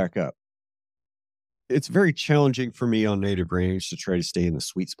I should back up. It's very challenging for me on native range to try to stay in the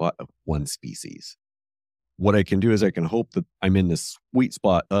sweet spot of one species. What I can do is I can hope that I'm in the sweet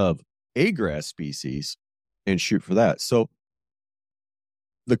spot of a grass species and shoot for that. So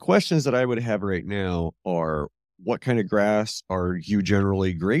the questions that I would have right now are, what kind of grass are you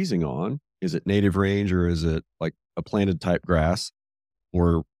generally grazing on? Is it native range, or is it like a planted type grass,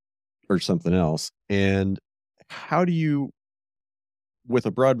 or something else? And how do you, with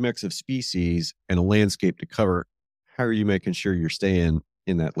a broad mix of species and a landscape to cover, how are you making sure you're staying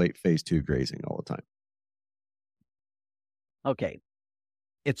in that late phase 2 grazing all the time? Okay.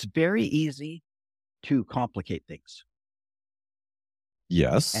 It's very easy to complicate things.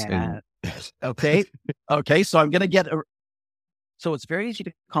 Yes. And okay. So I'm going to so it's very easy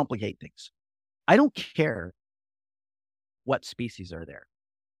to complicate things. I don't care what species are there.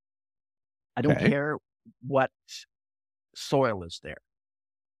 I don't care what soil is there.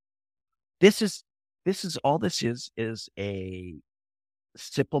 This is all this is a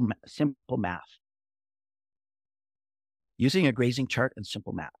simple math. Using a grazing chart and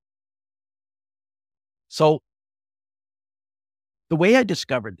simple math. So the way I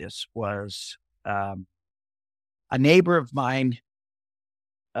discovered this was a neighbor of mine.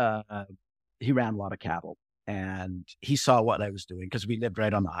 He ran a lot of cattle, and he saw what I was doing because we lived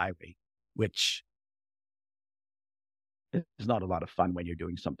right on the highway, which is not a lot of fun when you're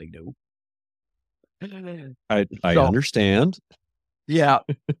doing something new. I understand. Yeah.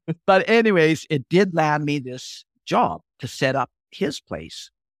 But anyways, it did land me this job to set up his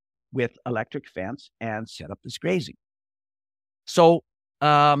place with electric fence and set up this grazing. So,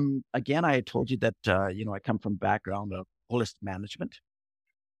 again, I had told you that, I come from a background of holistic management.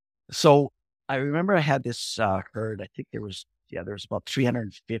 So I remember I had this herd. I think there was about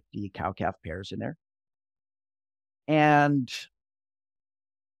 350 cow-calf pairs in there. And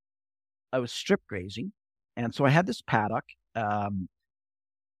I was strip grazing. And so I had this paddock. I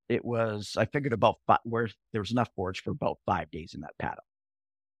figured about where there was enough forage for about 5 days in that paddock.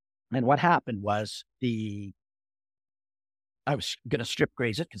 And what happened was I was going to strip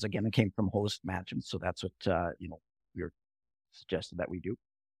graze it because, again, it came from holistic management. So that's what, we were suggested that we do.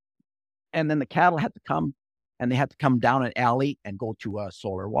 And then the cattle had to come, and they had to come down an alley and go to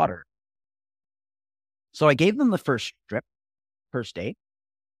solar water. So I gave them the first strip, first day.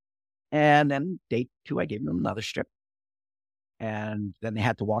 And then day 2, I gave them another strip. And then they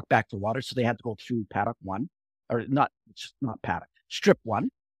had to walk back to water. So they had to go through paddock 1, or not paddock, strip 1.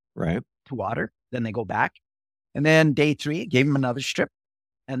 Right. To water. Then they go back. And then day 3, gave them another strip.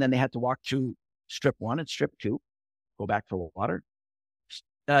 And then they had to walk through strip 1 and strip 2, go back for water.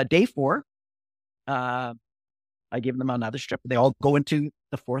 Day 4, I gave them another strip. They all go into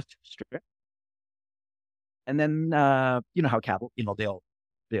the 4th strip. And then, you know how cattle,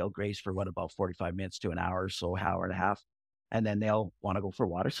 they'll graze for about 45 minutes to an hour or so, hour and a half. And then they'll want to go for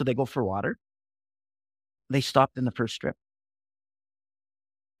water. So they go for water. They stopped in the first strip.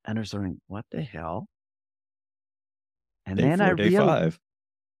 And I was wondering, what the hell? And day then 4, day 5.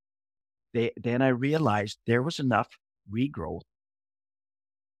 Then I realized there was enough regrowth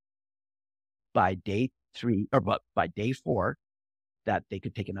by day 3 by day 4 that they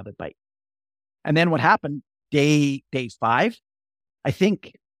could take another bite. And then what happened, day 5, I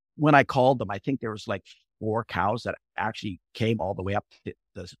think when I called them, I think there was like 4 cows that actually came all the way up to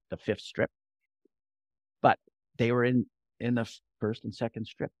the 5th strip. But they were in the 1st and 2nd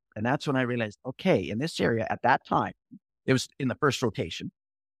strip. And that's when I realized, okay, in this area at that time, it was in the first rotation,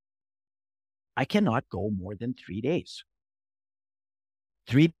 I cannot go more than 3 days.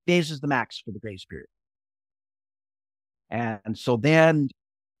 3 days is the max for the graze period. And so then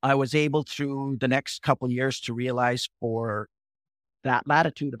I was able through the next couple of years to realize for that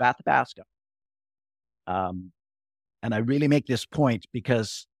latitude of Athabasca, and I really make this point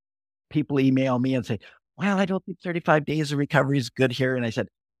because people email me and say, well, I don't think 35 days of recovery is good here. And I said,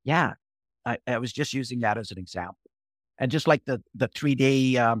 yeah, I was just using that as an example. And just like the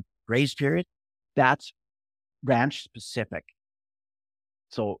 3-day graze period, that's ranch specific.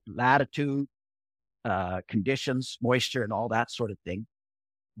 So latitude, conditions, moisture, and all that sort of thing,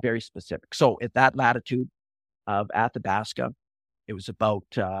 very specific. So at that latitude of Athabasca, it was about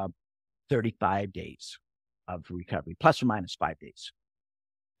 35 days of recovery, plus or minus 5 days.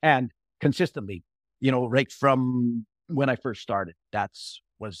 And consistently, right from when I first started,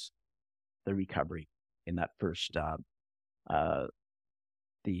 was the recovery in that first,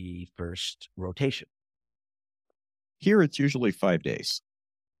 the first rotation. Here, it's usually 5 days.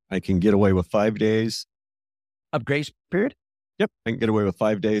 I can get away with 5 days of grace period. Yep, I can get away with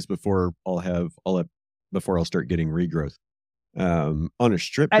 5 days before I'll start getting regrowth. On a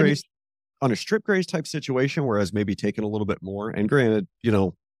strip graze type situation, where I was maybe taking a little bit more, and granted,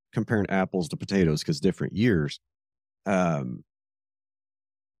 comparing apples to potatoes because different years,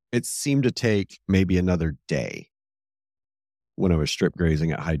 it seemed to take maybe another day when I was strip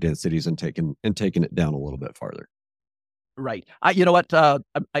grazing at high densities and taking it down a little bit farther. Right. You know what?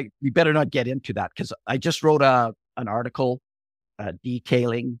 We better not get into that because I just wrote an article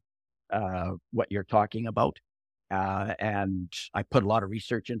detailing what you're talking about, and I put a lot of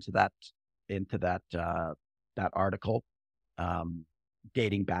research into that article,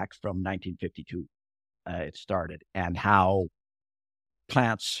 dating back from 1952. It started, and how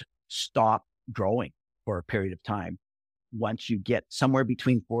plants stop growing for a period of time once you get somewhere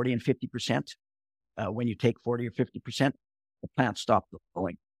between 40 and 50%. When you take 40 or 50%, the plants stop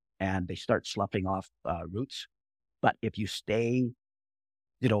growing and they start sloughing off roots. But if you stay,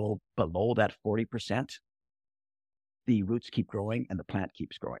 below that 40%, the roots keep growing and the plant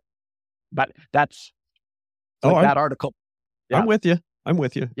keeps growing. But that's that article. Yeah. I'm with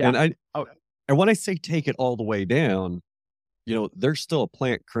you. Yeah. And when I say take it all the way down, there's still a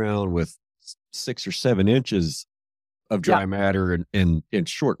plant crown with 6 or 7 inches of dry matter and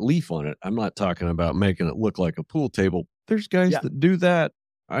short leaf on it. I'm not talking about making it look like a pool table. There's guys that do that.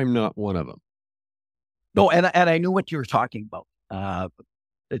 I'm not one of them. No, and I knew what you were talking about.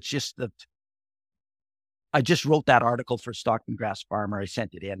 It's just that I just wrote that article for Stockton Grass Farmer. I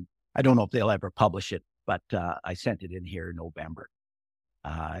sent it in. I don't know if they'll ever publish it, but I sent it in here in November,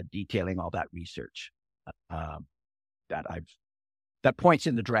 detailing all that research that points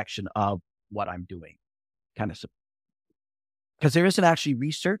in the direction of what I'm doing, kind of, because there isn't actually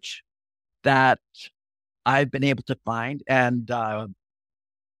research that I've been able to find and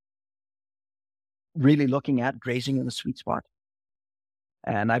really looking at grazing in the sweet spot.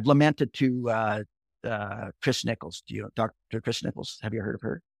 And I've lamented to Chris Nichols. Dr. Chris Nichols? Have you heard of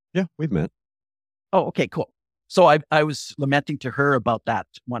her? Yeah, we've met. Oh, okay, cool. So I was lamenting to her about that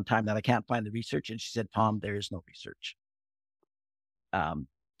one time that I can't find the research. And she said, Tom, there is no research.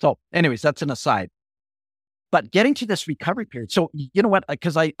 So anyways, that's an aside. But getting to this recovery period. So you know what?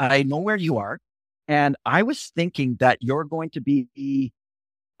 Because I know where you are. And I was thinking that you're going to be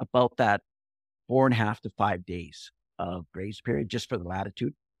about that 4.5 to 5 days of graze period just for the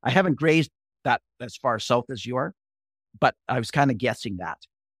latitude. I haven't grazed that as far south as you are, but I was kind of guessing that.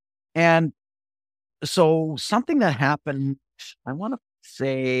 And so something that happened, I want to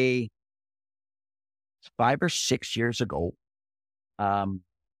say 5 or 6 years ago,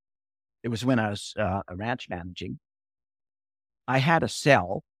 it was when I was a ranch managing. I had a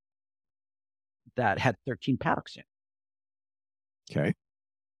cell that had 13 paddocks in.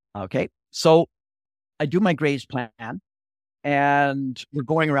 Okay. So I do my graze plan and we're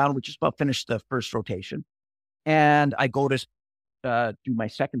going around. We just about finished the first rotation. And I go to do my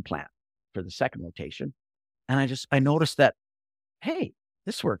second plan for the second rotation. And I noticed that, hey,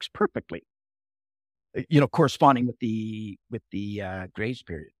 this works perfectly, corresponding with the graze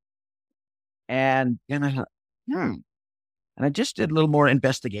period. And then I thought, and I just did a little more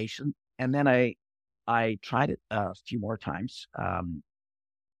investigation. And then I tried it a few more times,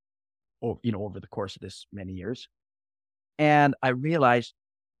 over the course of this many years. And I realized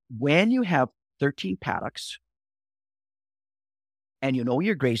when you have 13 paddocks and you know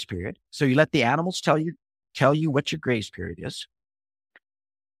your graze period, so you let the animals tell you what your graze period is.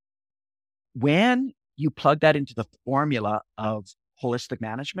 When you plug that into the formula of holistic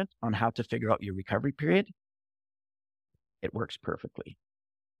management on how to figure out your recovery period, it works perfectly.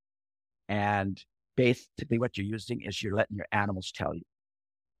 And basically what you're using is you're letting your animals tell you.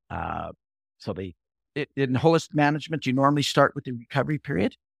 In holistic management, you normally start with the recovery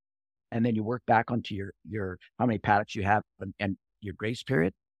period, and then you work back onto your how many paddocks you have and your graze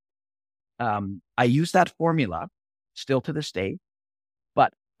period. I use that formula still to this day,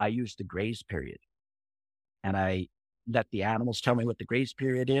 but I use the graze period, and I let the animals tell me what the graze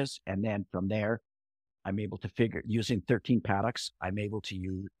period is, and then from there, I'm able to figure, using 13 paddocks, I'm able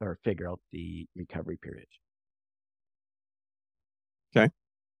to figure out the recovery period. Okay.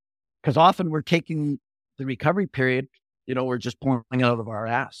 Because often we're taking the recovery period, we're just pulling it out of our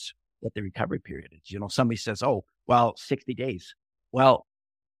ass what the recovery period is. Somebody says, oh, well, 60 days. Well,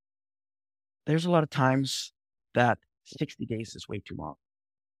 there's a lot of times that 60 days is way too long.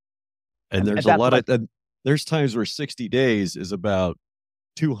 And there's there's times where 60 days is about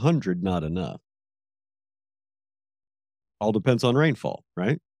 200 not enough. All depends on rainfall,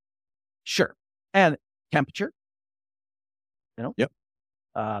 right? Sure. And temperature, Yep.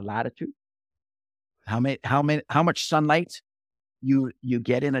 Latitude, how much sunlight you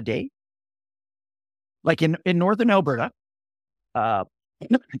get in a day. Like in northern Alberta,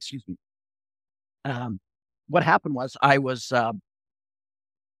 excuse me. What happened was I was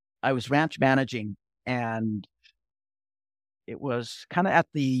ranch managing, and it was kind of at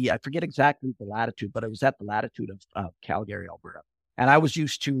I forget exactly the latitude, but it was at the latitude of Calgary, Alberta. And I was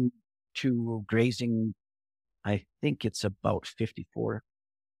used to grazing. I think it's about 54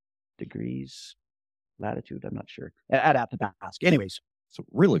 degrees latitude. I'm not sure at Athabasca. Anyways, So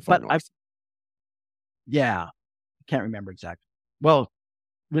really far but north. yeah, I can't remember exactly. Well,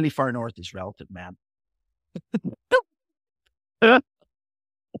 really far north is relative, man.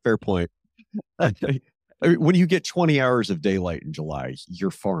 Fair point. I mean, when you get 20 hours of daylight in July,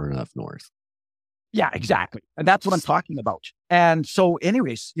 you're far enough north. Yeah, exactly. And that's what I'm talking about. And so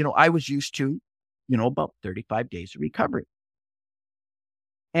anyways, I was used to, about 35 days of recovery.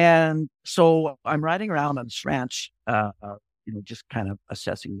 And so I'm riding around on this ranch, just kind of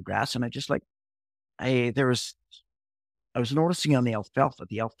assessing the grass. And I was noticing on the alfalfa,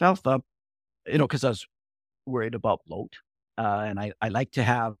 because I was worried about bloat. And I like to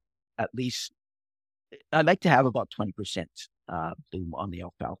have about 20% bloom on the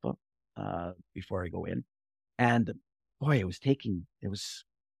alfalfa before I go in. And boy, it was taking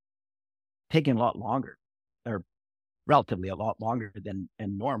a lot longer, or relatively a lot longer than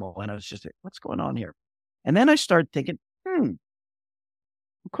normal. And I was just like, what's going on here? And then I started thinking,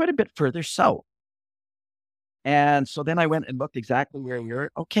 quite a bit further south. And so then I went and looked exactly where we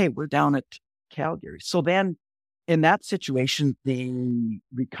were. Okay, we're down at Calgary. So then in that situation, the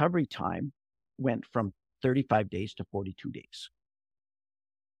recovery time went from 35 days to 42 days.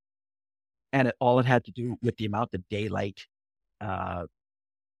 And all it had to do with the amount of daylight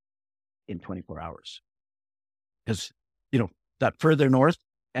in 24 hours. Because, that further north,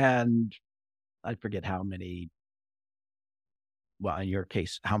 and I forget how many, well, in your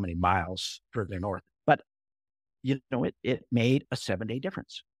case, how many miles further north, but, it made a 7-day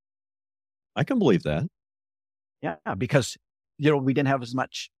difference. I can believe that. Yeah, because, we didn't have as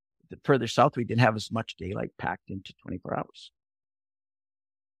much, further south, we didn't have as much daylight packed into 24 hours.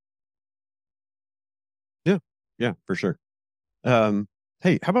 Yeah, for sure.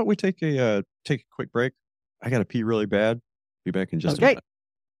 Hey, how about we take a quick break? I got to pee really bad. Be back in just a minute.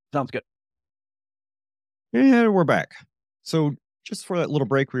 Sounds good. Yeah, we're back. So just for that little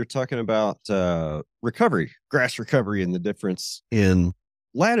break, we were talking about recovery, grass recovery, and the difference in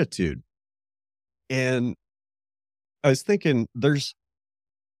latitude. And I was thinking there's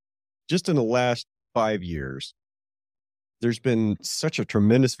just in the last 5 years, there's been such a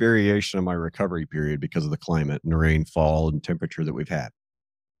tremendous variation in my recovery period because of the climate and the rainfall and temperature that we've had.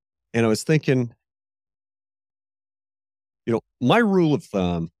 And I was thinking, my rule of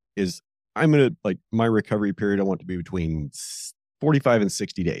thumb is I'm going to like my recovery period. I want to be between 45 and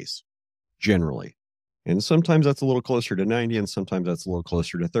 60 days generally. And sometimes that's a little closer to 90 and sometimes that's a little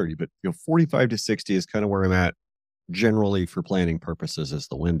closer to 30, but 45 to 60 is kind of where I'm at generally for planning purposes as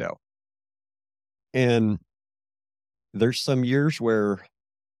the window. And there's some years where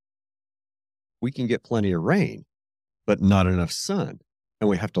we can get plenty of rain, but not enough sun. And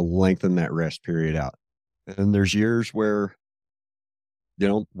we have to lengthen that rest period out. And there's years where,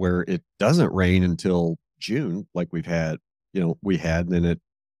 where it doesn't rain until June, like we've had, then it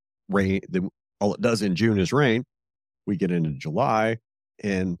rain. Then all it does in June is rain. We get into July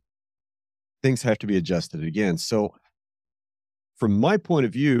and things have to be adjusted again. So from my point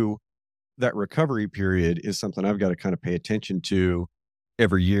of view, that recovery period is something I've got to kind of pay attention to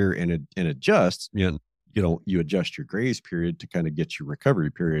every year and adjust. You adjust your graze period to kind of get your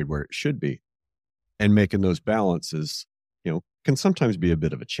recovery period where it should be. And making those balances, can sometimes be a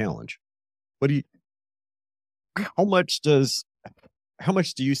bit of a challenge. How much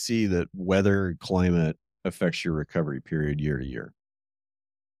do you see that weather and climate affects your recovery period year to year?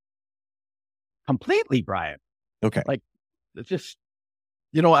 Completely, Brian. Okay. Like, it's just,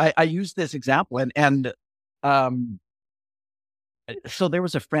 I use this example and so there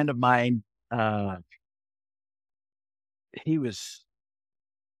was a friend of mine,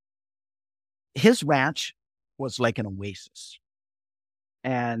 his ranch was like an oasis,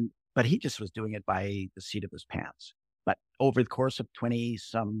 but he just was doing it by the seat of his pants. But over the course of 20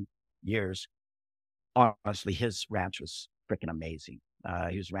 some years, honestly, his ranch was freaking amazing.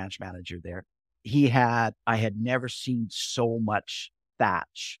 He was ranch manager there. I had never seen so much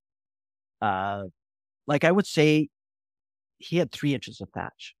thatch. Like I would say he had 3 inches of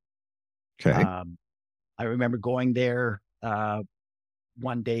thatch. Okay. I remember going there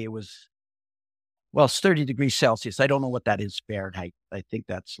one day. It was, it's 30 degrees Celsius. I don't know what that is Fahrenheit. I think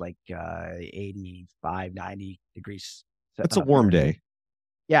that's like 85, 90 degrees. That's a warm day.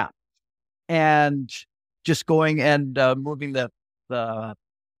 Yeah. And just going and moving the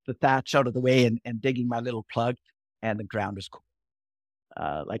thatch out of the way and digging my little plug, and the ground was cool.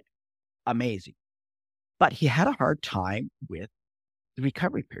 Like amazing. but he had a hard time with the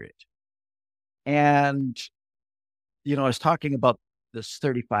recovery period. And, I was talking about this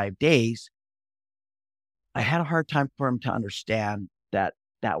 35 days. I had a hard time for him to understand that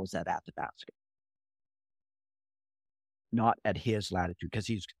that was at Athabasca, not at his latitude, because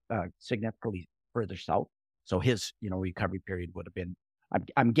he's significantly further south. So his, recovery period would have been,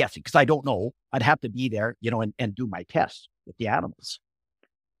 I'm guessing, because I don't know. I'd have to be there, and do my tests with the animals.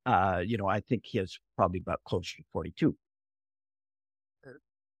 I think his probably about closer to 42.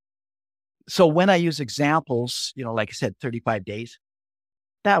 So when I use examples, like I said, 35 days,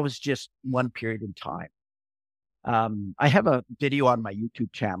 that was just one period in time. I have a video on my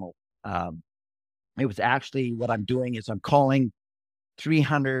YouTube channel. It was actually, what I'm doing is I'm calling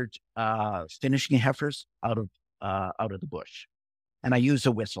 300 finishing heifers out of the bush, and I use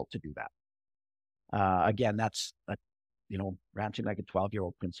a whistle to do that. Again, that's ranching like a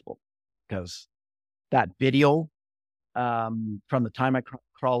 12-year-old principle, because that video, from the time I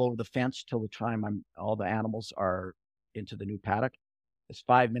crawl over the fence till the time all the animals are into the new paddock, is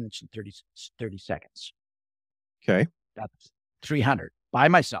 5 minutes and 30 seconds. Okay. That's 300 by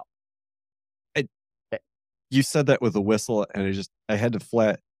myself. You said that with a whistle, and I had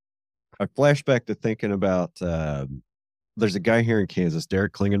to I flashed back to thinking about, there's a guy here in Kansas,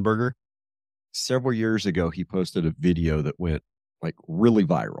 Derek Klingenberger. Several years ago, he posted a video that went like really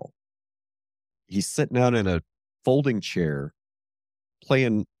viral. He's sitting out in a folding chair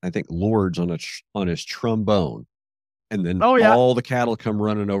playing, I think, Lords on his trombone. And then all the cattle come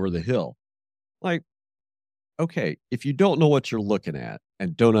running over the hill. Like, okay, if you don't know what you're looking at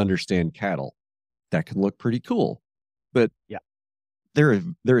and don't understand cattle, that can look pretty cool. But they're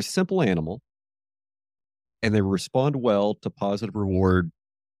a simple animal, and they respond well to positive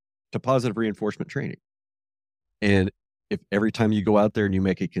reinforcement training. And if every time you go out there and you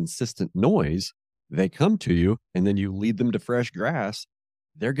make a consistent noise, they come to you, and then you lead them to fresh grass,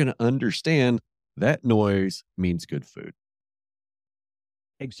 they're going to understand that noise means good food.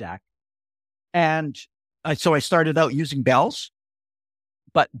 Exactly. And so I started out using bells,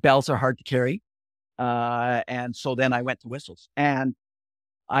 but bells are hard to carry. And so then I went to whistles, and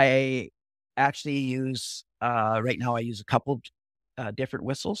I actually use, right now I use a couple different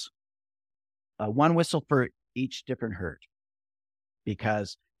whistles, one whistle for each different herd.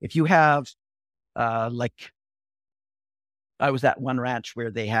 Because if you have, like, I was at one ranch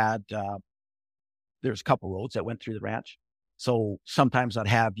where they had, there's a couple roads that went through the ranch. So sometimes I'd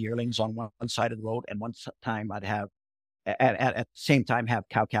have yearlings on one side of the road, and one time I'd have, at the same time, have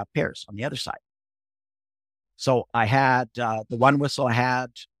cow-calf pairs on the other side. So I had, the one whistle I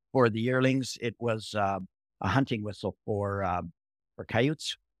had for the yearlings, it was a hunting whistle for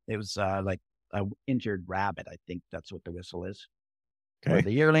coyotes. It was like an injured rabbit. I think that's what the whistle is. Okay. For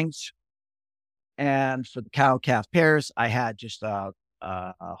the yearlings. And for the cow-calf pairs, I had just a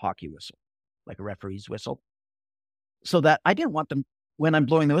hockey whistle, like a referee's whistle. So that I didn't want them, when I'm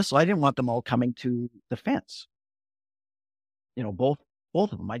blowing the whistle, I didn't want them all coming to the fence. Both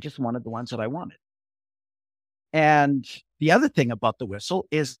of them. I just wanted the ones that I wanted. And the other thing about the whistle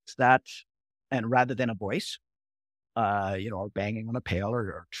is that, and rather than a voice, or banging on a pail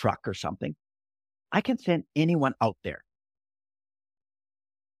or truck or something, I can send anyone out there.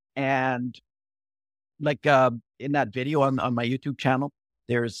 And like in that video on my YouTube channel,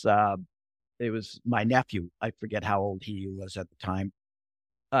 there's it was my nephew. I forget how old he was at the time.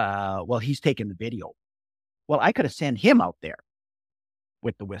 Well, he's taking the video. Well, I could have sent him out there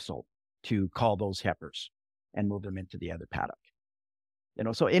with the whistle to call those heifers and move them into the other paddock.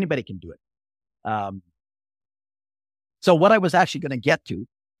 So anybody can do it. So what I was actually going to get to,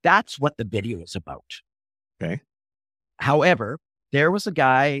 that's what the video is about. Okay. However, there was a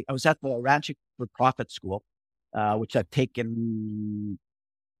guy, I was at the Ranching for Profit School, which I've taken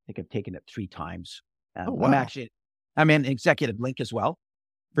it 3 times. Oh, wow. I'm in executive link as well.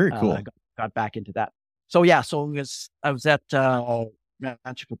 Very cool. I got back into that. So yeah, I was at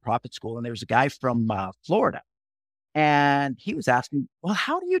Ranching for Profit School, and there was a guy from Florida, and he was asking, well,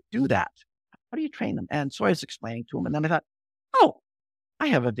 how do you do that? How do you train them? And so I was explaining to him, and then I thought, oh, I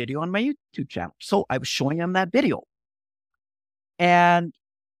have a video on my YouTube channel. So I was showing him that video. And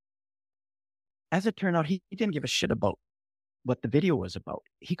as it turned out, he didn't give a shit about what the video was about.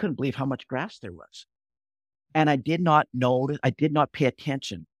 He couldn't believe how much grass there was. And I did not pay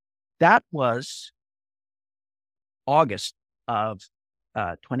attention. That was August of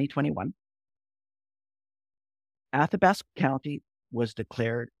 2021. Athabasca County was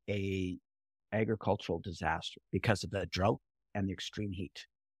declared a agricultural disaster because of the drought and the extreme heat.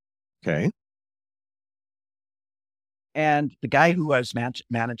 Okay. And the guy who I was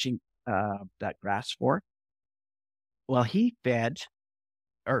managing that grass for, Well, he fed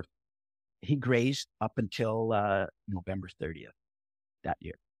or he grazed up until November 30th that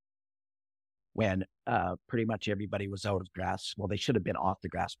year, when pretty much everybody was out of grass. Well, they should have been off the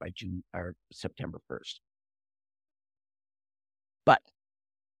grass by June or September 1st. But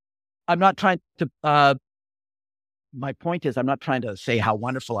I'm not trying to. My point is, I'm not trying to say how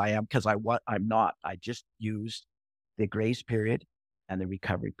wonderful I am, because I'm not. I just used the grace period and the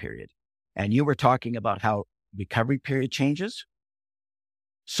recovery period. And you were talking about how recovery period changes.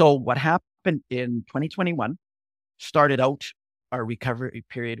 So what happened in 2021 started out, our recovery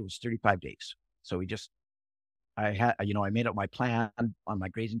period was 35 days. So I made up my plan on my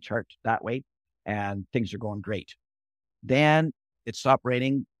grazing chart that way, and things are going great. Then it stopped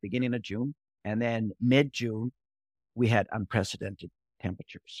raining beginning of June. And then mid-June, we had unprecedented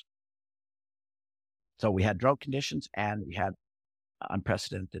temperatures. So we had drought conditions and we had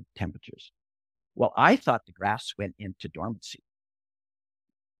unprecedented temperatures. Well, I thought the grass went into dormancy.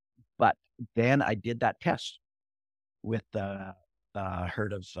 But then I did that test with the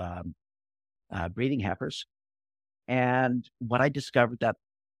herd of breeding heifers. And what I discovered that,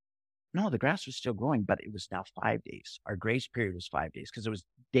 no, the grass was still growing, but it was now 5 days. Our grace period was 5 days, because it was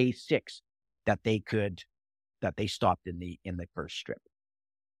day 6 that they stopped in the first strip.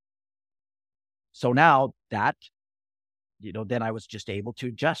 So now that, then I was just able to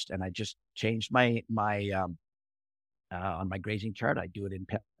adjust, and I just changed my on my grazing chart. I do it in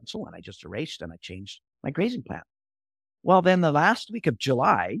pencil, and I just erased and I changed my grazing plan. Well, then the last week of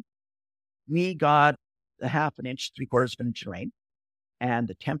July, we got a half an inch, 3/4 of an inch of rain, and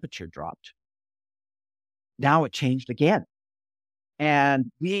the temperature dropped. Now it changed again.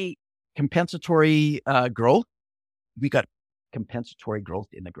 And compensatory growth, we got compensatory growth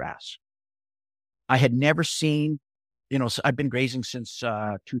in the grass. I had never seen, so I've been grazing since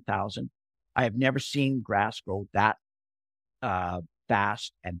 2000. I have never seen grass grow that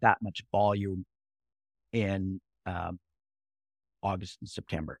fast and that much volume in August and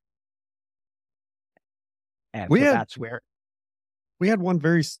September. And that's where we had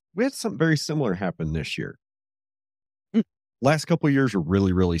something very similar happen this year. Last couple of years were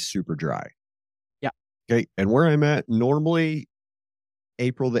really, really super dry. Yeah. Okay. And where I'm at, normally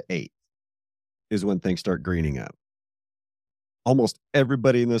April the 8th is when things start greening up. Almost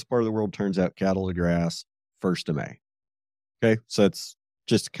everybody in this part of the world turns out cattle to grass 1st of May. Okay. So that's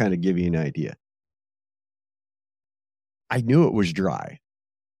just to kind of give you an idea. I knew it was dry.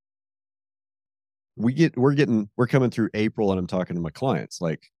 We're coming through April, and I'm talking to my clients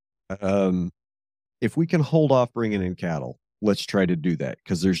like, if we can hold off bringing in cattle, let's try to do that,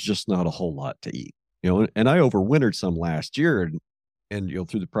 because there's just not a whole lot to eat, and I overwintered some last year, and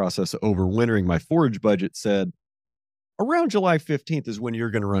through the process of overwintering, my forage budget said around July 15th is when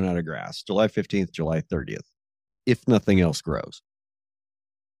you're going to run out of grass. July 15th, July 30th, if nothing else grows.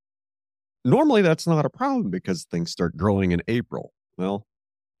 Normally that's not a problem, because things start growing in April. Well,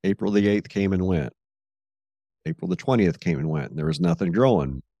 April the 8th came and went. April the 20th came and went, and there was nothing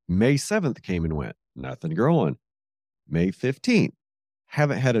growing. May 7th came and went, nothing growing. May 15th,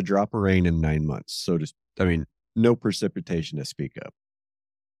 haven't had a drop of rain in 9 months. No precipitation to speak of.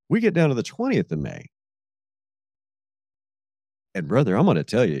 We get down to the 20th of May. And brother, I'm going to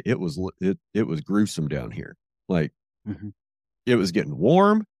tell you, it was gruesome down here. Like, It was getting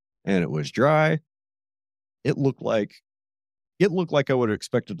warm and it was dry. It looked like I would have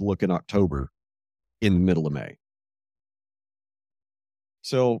expected to look in October in the middle of May.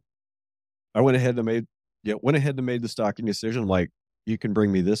 So I went ahead and made the stocking decision. Like, you can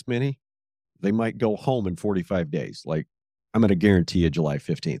bring me this many. They might go home in 45 days. Like, I'm going to guarantee you July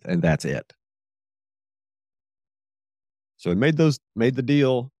 15th, and that's it. So I made the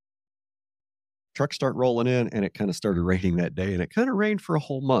deal. Trucks start rolling in, and it kind of started raining that day, and it kind of rained for a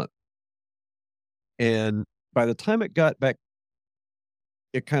whole month. And by the time it got back,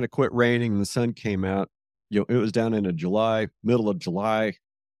 it kind of quit raining and the sun came out. It was down into July, middle of July.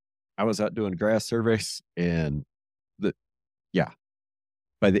 I was out doing grass surveys, and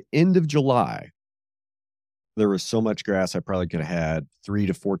by the end of July, there was so much grass, I probably could have had 3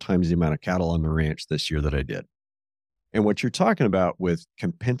 to 4 times the amount of cattle on the ranch this year that I did. And what you're talking about with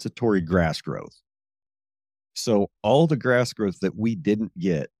compensatory grass growth. So all the grass growth that we didn't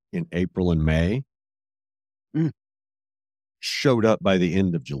get in April and May showed up by the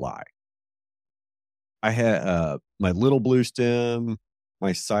end of July. I had my little blue stem,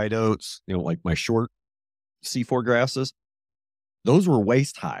 my side oats, like my short C4 grasses. Those were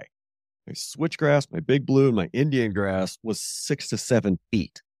waist high. My switchgrass, my big blue, and my Indian grass was 6 to 7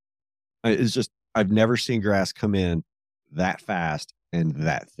 feet. It's just, I've never seen grass come in that fast and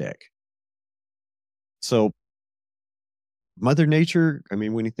that thick. So Mother Nature, I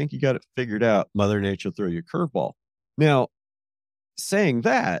mean, when you think you got it figured out, Mother Nature will throw you a curveball. Now, saying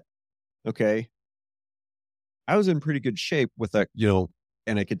that, okay, I was in pretty good shape with that,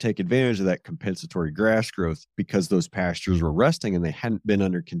 and I could take advantage of that compensatory grass growth because those pastures were resting and they hadn't been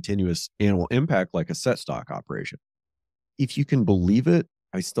under continuous animal impact like a set stock operation. If you can believe it,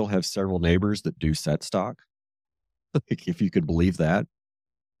 I still have several neighbors that do set stock, if you could believe that.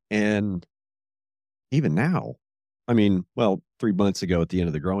 And even now, I mean, well, 3 months ago at the end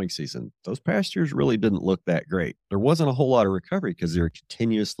of the growing season, those pastures really didn't look that great. There wasn't a whole lot of recovery because they were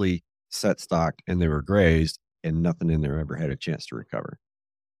continuously set stocked and they were grazed and nothing in there ever had a chance to recover.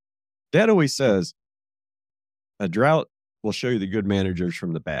 Dad always says a drought will show you the good managers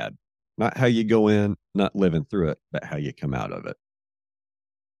from the bad, not how you go in, not living through it, but how you come out of it.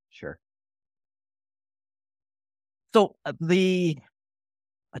 Sure. So I'd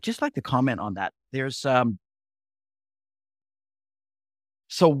just like to comment on that. There's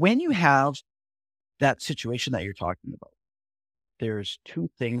so when you have that situation that you're talking about, there's two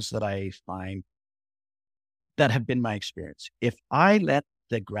things that I find that have been my experience. If I let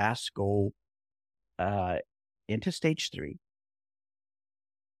the grass go into stage 3,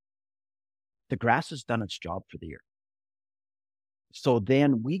 the grass has done its job for the year. So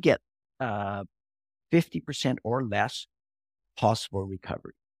then we get 50% or less possible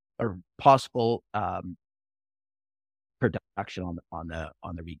recovery or possible production on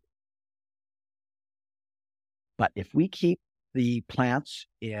the reed. But if we keep the plants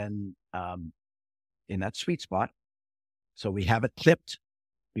in that sweet spot, so we have it clipped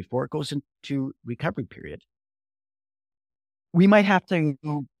before it goes into recovery period, we might have to,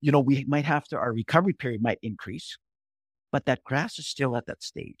 our recovery period might increase, but that grass is still at that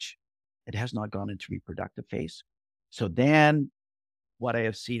stage. It has not gone into reproductive phase. So then what I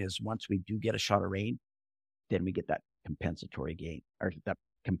have seen is once we do get a shot of rain, then we get that compensatory gain or that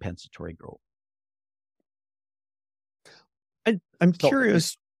compensatory growth. I'm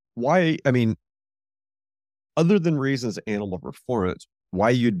curious why, I mean, other than reasons of animal performance, why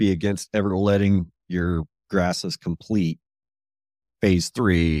you'd be against ever letting your grasses complete phase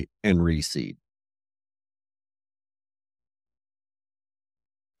 3 and reseed.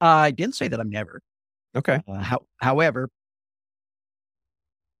 I didn't say that I'm never. Okay. However,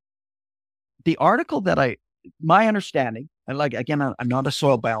 the article that my understanding, and again, I'm not a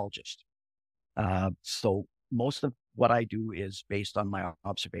soil biologist. So most of what I do is based on my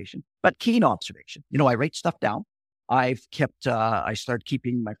observation, but keen observation. I write stuff down. I started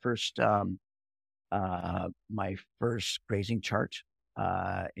keeping my first grazing chart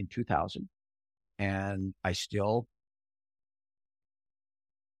in 2000, and I still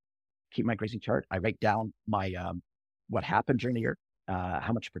keep my grazing chart. I write down my what happened during the year,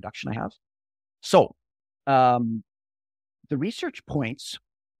 how much production I have. So the research points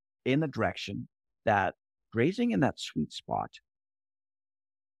in the direction that grazing in that sweet spot,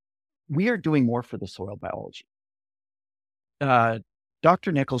 we are doing more for the soil biology.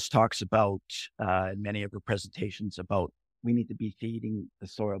 Dr. Nichols talks about in many of her presentations about we need to be feeding the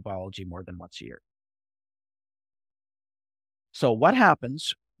soil biology more than once a year. So what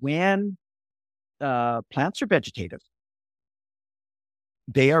happens when plants are vegetative?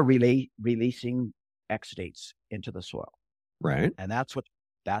 They are releasing exudates into the soil. Right. And that's what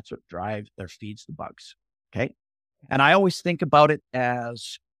feeds the bugs. Okay. And I always think about it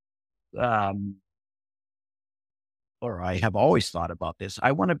as, or I have always thought about this.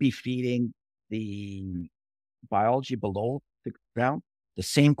 I want to be feeding the biology below the ground the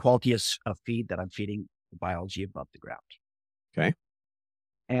same quality of feed that I'm feeding the biology above the ground. Okay.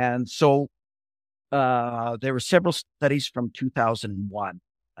 And so there were several studies from 2001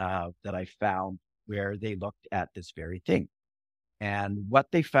 that I found where they looked at this very thing. And what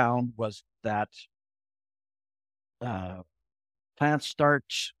they found was that plants start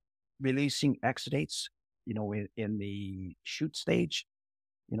releasing exudates, in the shoot stage,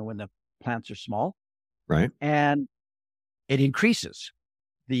 when the plants are small. Right. And it increases.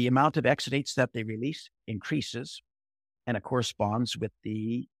 The amount of exudates that they release increases, and it corresponds with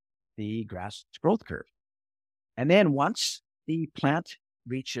the grass growth curve. And then once the plant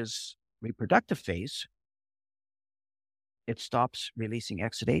reaches reproductive phase, it stops releasing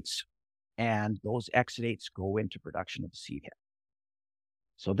exudates, and those exudates go into production of the seed head.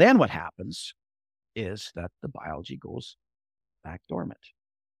 So then what happens is that the biology goes back dormant.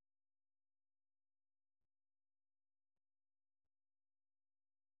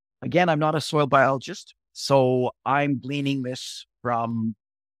 Again, I'm not a soil biologist, so I'm gleaning this from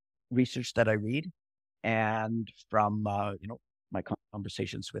research that I read and from, my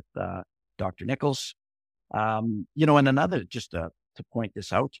conversations with Dr. Nichols. And another, just to point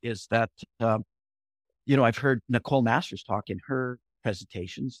this out, is that, I've heard Nicole Masters talk in her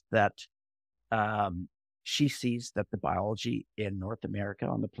presentations that she sees that the biology in North America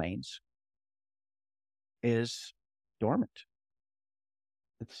on the plains is dormant.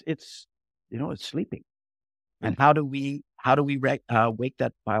 It's sleeping. And how do we wake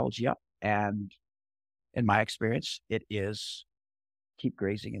that biology up? And in my experience, it is keep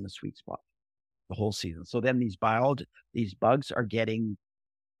grazing in the sweet spot the whole season. So then these bugs are getting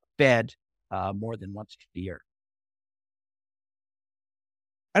fed more than once a year.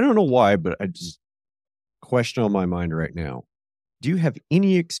 I don't know why, but I just question on my mind right now. Do you have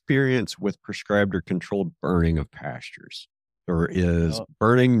any experience with prescribed or controlled burning of pastures, or is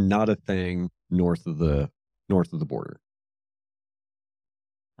burning not a thing north of the border?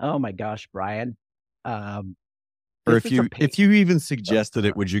 Oh my gosh, Brian. Or if you even suggested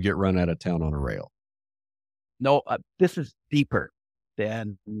it, would you get run out of town on a rail? No, this is deeper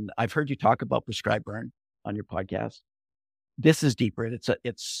than I've heard you talk about prescribed burn on your podcast. This is deeper.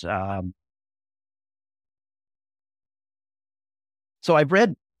 So I've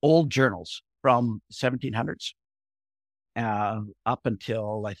read old journals from 1700s up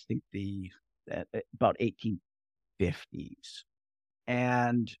until I think about 1850s.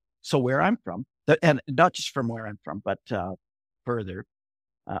 And so where I'm from, and not just from where I'm from, but further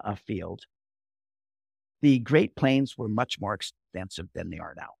afield, the Great Plains were much more extensive than they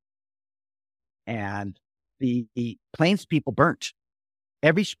are now. And the Plains people burnt.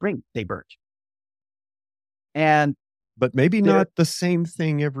 Every spring they burnt. But maybe not the same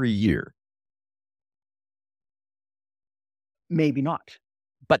thing every year. Maybe not.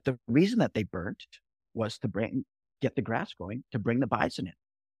 But the reason that they burnt was to get the grass going, to bring the bison in.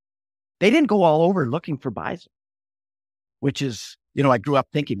 They didn't go all over looking for bison, which is, I grew up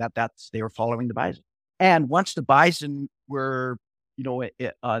thinking they were following the bison. And once the bison were,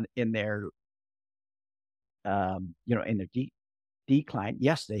 in their, in their decline,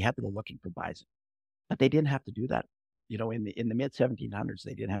 yes, they had to go looking for bison, but they didn't have to do that. In the mid 1700s,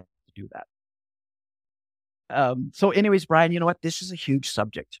 they didn't have to do that. So anyways, Brian, you know what? This is a huge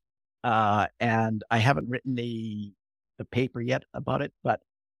subject. And I haven't written the paper yet about it, but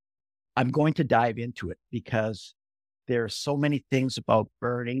I'm going to dive into it because there are so many things about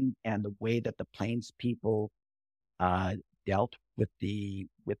burning and the way that the Plains people dealt with the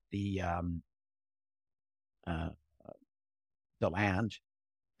land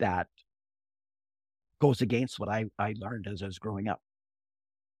that goes against what I learned as I was growing up.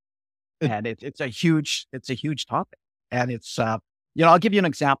 And it's a huge topic. And it's, I'll give you an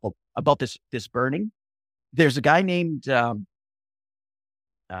example about this burning. There's a guy named Dr.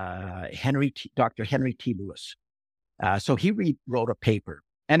 Henry T. Lewis. So he wrote a paper.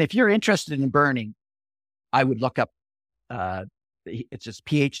 And if you're interested in burning, I would look up, it's his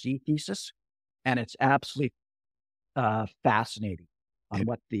PhD thesis. And it's absolutely fascinating on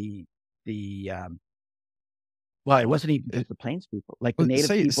what well, it wasn't even just the Plains people, like the native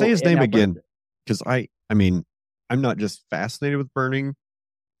people. Say his name again, because I'm not just fascinated with burning.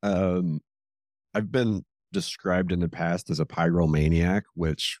 I've been described in the past as a pyromaniac,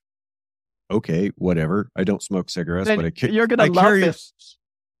 which, okay, whatever. I don't smoke cigarettes, but you're going to love this,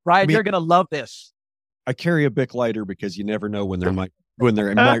 Brian. You're going to love this. I carry a Bic lighter because you never know when there might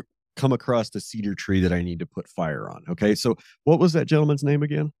come across a cedar tree that I need to put fire on. Okay, so what was that gentleman's name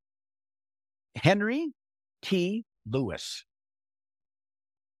again? Henry T. Lewis.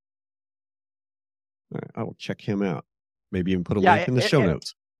 All right, I will check him out. Maybe even put a link in the show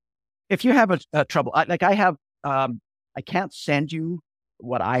notes. If you have a trouble, I have, I can't send you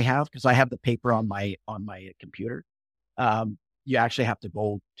what I have because I have the paper on my computer. You actually have to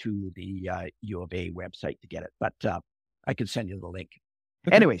go to the U of A website to get it, but I can send you the link.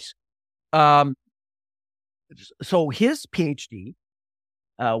 Okay. Anyways, so his PhD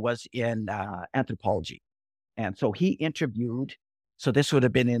was in anthropology. And so he interviewed, so this would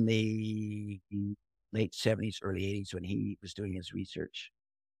have been in the late 70s, early 80s when he was doing his research.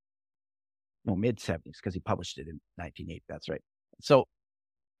 No, mid 70s, because he published it in 1980. That's right. So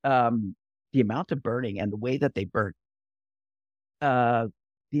the amount of burning and the way that they burnt, the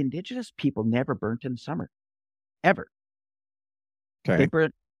indigenous people never burnt in the summer, ever. Okay. They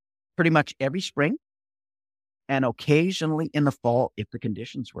burnt pretty much every spring and occasionally in the fall if the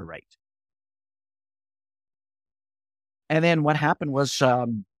conditions were right. And then what happened was, like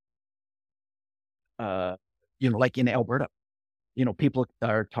in Alberta, people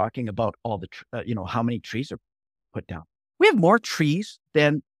are talking about all the, how many trees are put down. We have more trees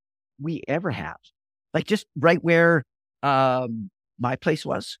than we ever have. Like just right where my place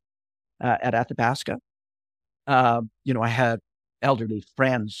was at Athabasca, I had elderly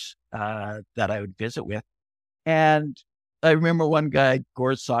friends that I would visit with. And I remember one guy,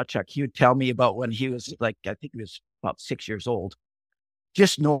 Gord Sawchuk, he would tell me about when he was like, I think he was about 6 years old,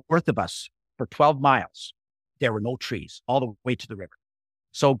 just north of us for 12 miles. There were no trees all the way to the river.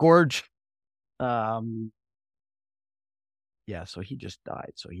 So Gord, so he just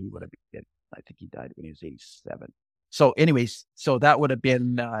died. So he would have been, I think he died when he was 87. So anyways, so that would have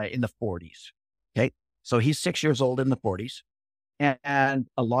been in the 40s. Okay. So he's 6 years old in the 40s. And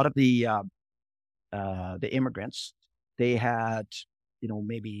a lot of the immigrants, they had,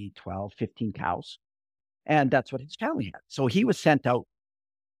 maybe 12, 15 cows. And that's what his family had. So he was sent out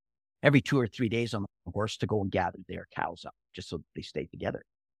every 2 or 3 days on the horse to go and gather their cows up just so they stayed together.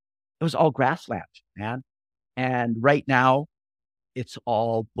 It was all grassland, man. And right now it's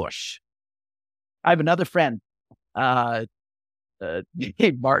all bush. I have another friend, named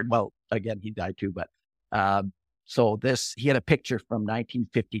Martin. Well, again, he died too, but, he had a picture from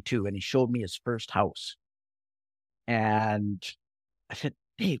 1952 and he showed me his first house. And I said,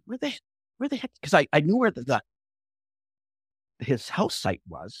 Dave, where the heck? Because I knew where his house site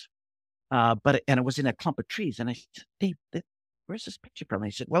was, but it was in a clump of trees. And I said, Dave, where's this picture from?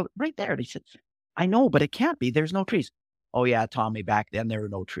 And he said, well, right there. And he said, I know, but it can't be. There's no trees. Oh yeah, Tommy, back then there were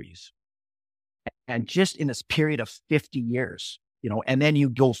no trees. And just in this period of 50 years, and then you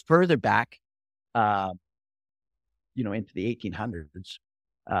go further back, into the 1800s.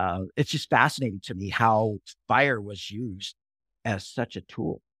 It's just fascinating to me how fire was used as such a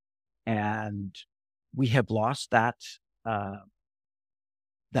tool. And we have lost that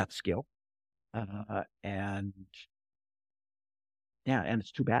skill. And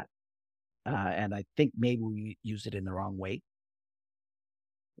it's too bad. And I think maybe we use it in the wrong way.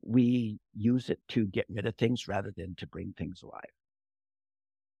 We use it to get rid of things rather than to bring things alive.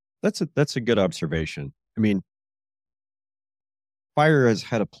 That's a good observation. I mean, fire has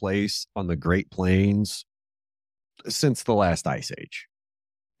had a place on the Great Plains since the last ice age.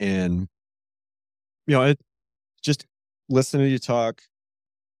 And, just listening to you talk,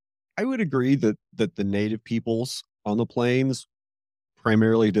 I would agree that the native peoples on the plains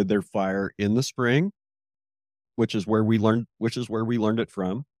primarily did their fire in the spring, which is where we learned it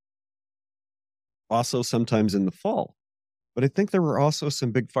from. Also sometimes in the fall. But I think there were also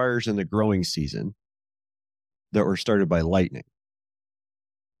some big fires in the growing season that were started by lightning.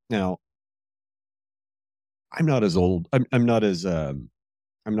 Now, I'm not as old. I'm not as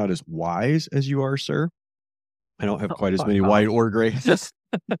wise as you are, sir. I don't have quite as many white or gray. Just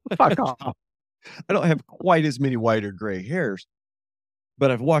fuck off. I don't have quite as many white or gray hairs,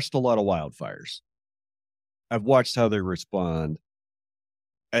 but I've watched a lot of wildfires. I've watched how they respond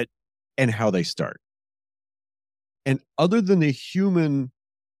and how they start. And other than the human,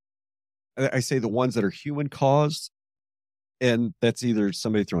 I say the ones that are human caused, and that's either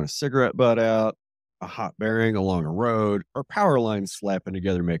somebody throwing a cigarette butt out, a hot bearing along a road, or power lines slapping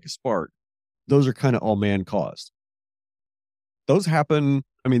together make a spark. Those are kind of all man caused. Those can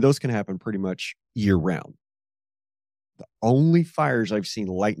happen pretty much year round. The only fires I've seen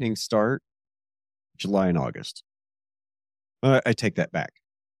lightning start, July and August. I take that back.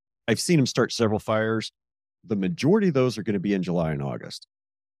 I've seen them start several fires. The majority of those are going to be in July and August.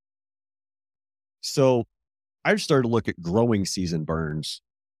 So I've started to look at growing season burns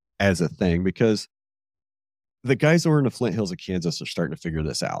as a thing because the guys over in the Flint Hills of Kansas are starting to figure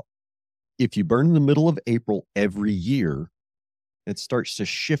this out. If you burn in the middle of April every year, it starts to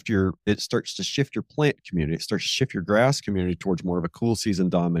shift your plant community. It starts to shift your grass community towards more of a cool season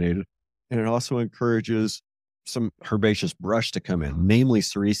dominated. And it also encourages some herbaceous brush to come in, namely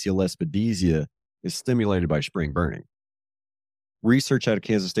Sericea lespedeza is stimulated by spring burning. Research out of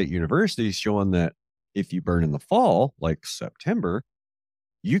Kansas State University is showing that if you burn in the fall, like September,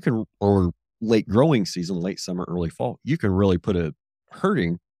 you can, or late growing season, late summer, early fall, you can really put a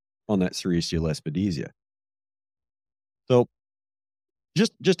hurting on that Sericea lespedeza. So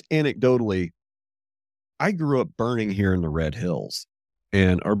just anecdotally, I grew up burning here in the Red Hills,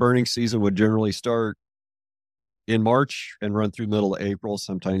 and our burning season would generally start in March and run through middle of April,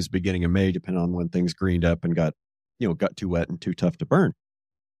 sometimes beginning of May, depending on when things greened up and got too wet and too tough to burn.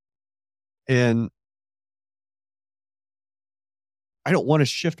 And I don't want to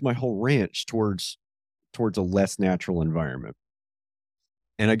shift my whole ranch towards a less natural environment.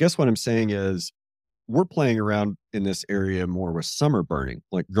 And I guess what I'm saying is we're playing around in this area more with summer burning,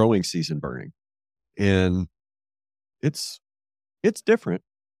 like growing season burning. And it's different,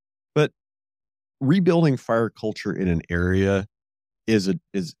 but rebuilding fire culture in an area is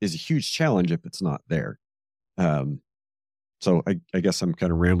a huge challenge if it's not there. So I guess I'm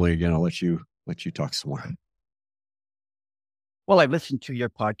kind of rambling again. I'll let you talk some more. Well, I've listened to your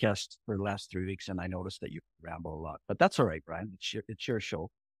podcast for the last 3 weeks, and I noticed that you ramble a lot. But that's all right, Brian. It's your show.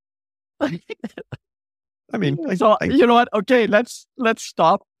 I mean, So you know what? Okay, let's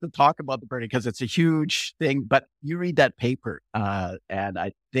stop to talk about the burning because it's a huge thing. But you read that paper, and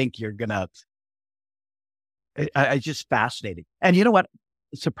I think you're gonna. It's just fascinating. And you know what?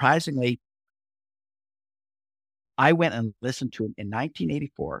 Surprisingly, I went and listened to him in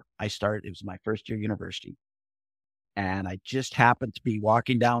 1984. It was my first year university. And I just happened to be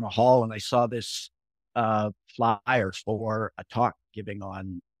walking down a hall and I saw this flyer for a talk giving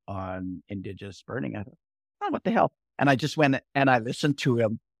on Indigenous burning. I thought, oh, what the hell? And I just went and I listened to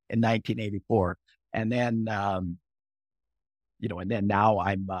him in 1984. And then, and then now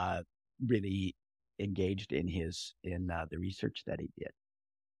I'm really engaged in the research that he did.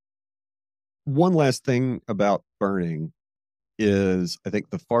 One last thing about burning is I think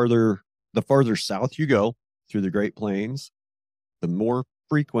the farther south you go through the Great Plains, the more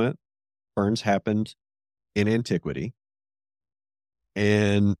frequent burns happened in antiquity.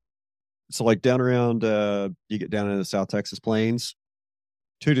 And so like down around, you get down into the South Texas Plains,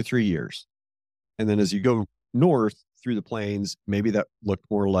 2 to 3 years. And then as you go north through the plains, maybe that looked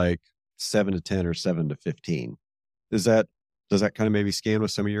more like 7 to 10 or 7 to 15. Does that kind of maybe scan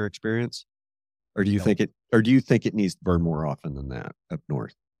with some of your experience? Or do you think it needs to burn more often than that up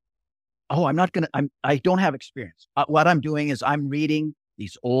north? Oh, I don't have experience. What I'm doing is I'm reading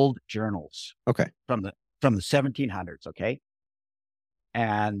these old journals. Okay. From the 1700s. Okay.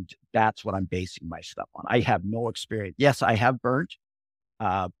 And that's what I'm basing my stuff on. I have no experience. Yes, I have burnt,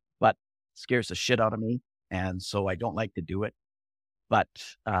 but it scares the shit out of me. And so I don't like to do it. But,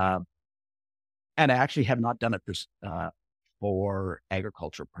 and I actually have not done it for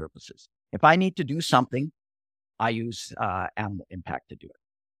agricultural purposes. If I need to do something, I use animal impact to do it.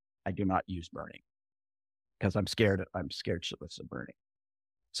 I do not use burning because I'm scared shitless of burning.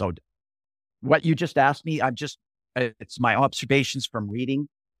 So what you just asked me, it's my observations from reading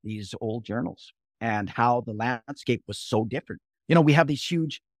these old journals and how the landscape was so different. We have these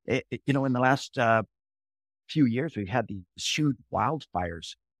huge, in the last few years, we've had these huge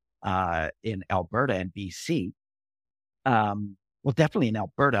wildfires in Alberta and BC. Well, definitely in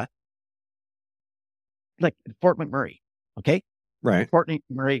Alberta, like Fort McMurray. Okay. Right. Fort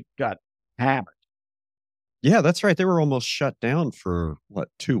McMurray got hammered. Yeah, that's right. They were almost shut down for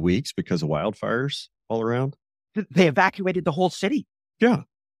 2 weeks because of wildfires all around. They evacuated the whole city. Yeah.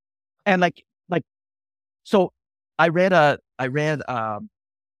 And so I read a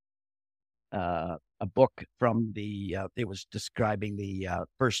book from it was describing the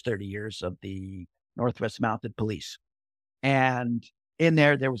first 30 years of the Northwest Mounted Police. And in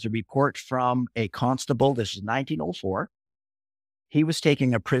there was a report from a constable. This is 1904. He was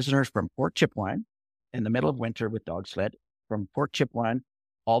taking a prisoner from Fort Chipewyan in the middle of winter with dog sled from Fort Chipewyan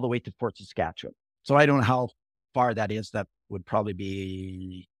all the way to Fort Saskatchewan. So I don't know how far that is. That would probably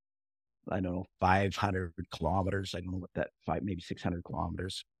be, 500 kilometers. I don't know what that, maybe 600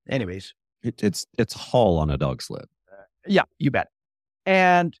 kilometers. Anyways. It's a haul on a dog sled. Yeah, you bet.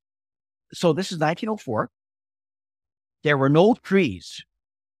 And so this is 1904. There were no trees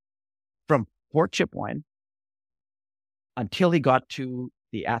from Fort Chipewyan until he got to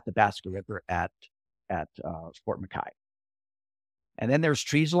the Athabasca River at Fort McKay. And then there's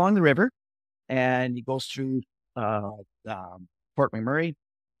trees along the river, and he goes through Fort McMurray,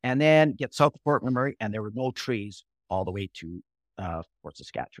 and then gets south of Fort McMurray, and there were no trees all the way to Fort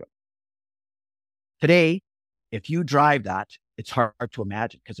Saskatchewan. Today, if you drive that, it's hard to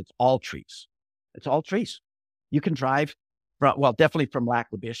imagine because it's all trees. It's all trees. You can drive, definitely from Lac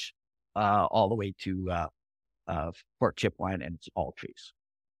La Biche all the way to Fort Chipewyan, and it's all trees.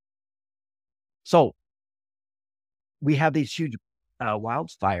 So we have these huge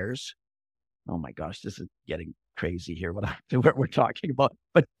wildfires. Oh my gosh, this is getting crazy here. What we're talking about,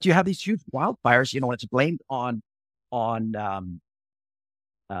 but you have these huge wildfires. It's blamed on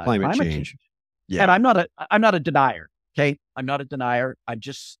climate change. Yeah, and I'm not a denier. Okay, I'm not a denier.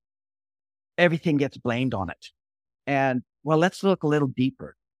 Everything gets blamed on it. And let's look a little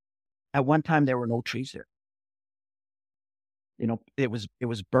deeper. At one time, there were no trees there. It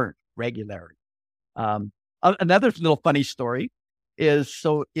was burnt regularly. Another little funny story is,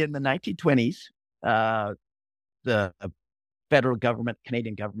 so in the 1920s, the federal government,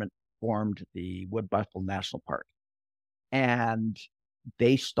 Canadian government, formed the Wood Buffalo National Park, and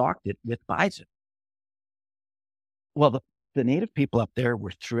they stocked it with bison. Well, the native people up there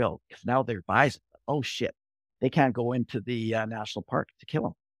were thrilled because now they're bison. Oh shit, they can't go into the national park to kill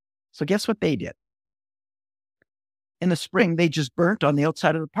them. So guess what they did? In the spring, they just burnt on the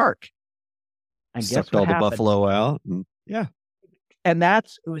outside of the park. And sucked all the buffalo out. And, yeah. And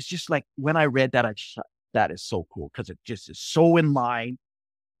it was just like, when I read that, that is so cool, because it just is so in line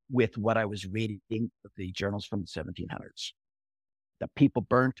with what I was reading the journals from the 1700s. That people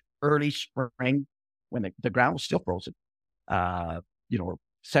burnt early spring when the ground was still frozen, or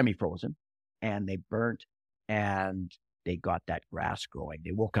semi-frozen, and they burnt, and they got that grass growing.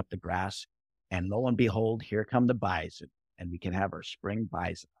 They woke up the grass, and lo and behold, here come the bison, and we can have our spring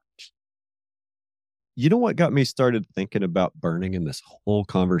bison. You know what got me started thinking about burning in this whole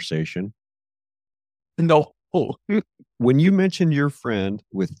conversation? No. When you mentioned your friend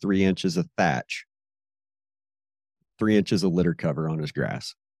with 3 inches of thatch, 3 inches of litter cover on his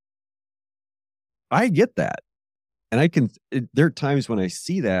grass, I get that. And there are times when I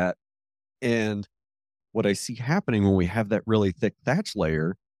see that, and what I see happening when we have that really thick thatch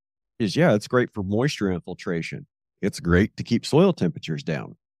layer is, yeah, it's great for moisture infiltration. It's great to keep soil temperatures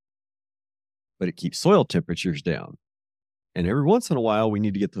down, but it keeps soil temperatures down. And every once in a while, we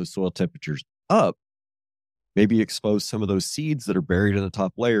need to get those soil temperatures up, maybe expose some of those seeds that are buried in the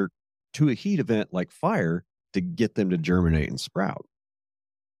top layer to a heat event like fire to get them to germinate and sprout.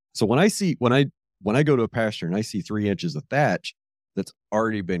 So when I go to a pasture and I see 3 inches of thatch that's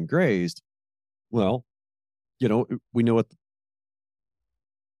already been grazed, well, we know what,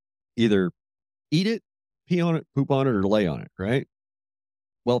 either eat it, pee on it, poop on it, or lay on it, right?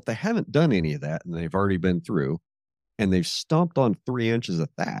 Well, if they haven't done any of that and they've already been through and they've stomped on 3 inches of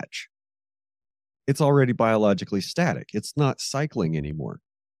thatch, it's already biologically static. It's not cycling anymore.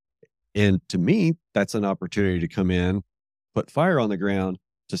 And to me, that's an opportunity to come in, put fire on the ground,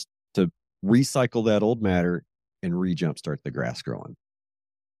 just to recycle that old matter and re-jumpstart the grass growing.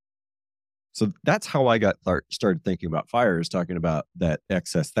 So that's how I got started thinking about fire, is talking about that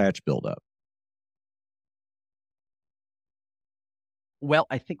excess thatch buildup. Well,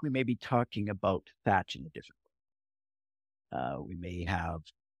 I think we may be talking about thatch in a different way. We may have,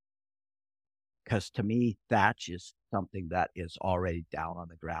 because to me, thatch is something that is already down on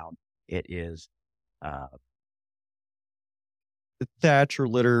the ground. It is thatch or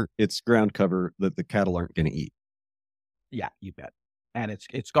litter, it's ground cover that the cattle aren't going to eat. Yeah, you bet. And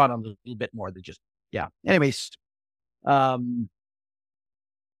it's gone on a little bit more than just, yeah. Anyways, yeah,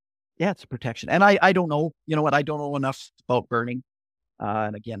 it's a protection. And I don't know, you know what? I don't know enough about burning.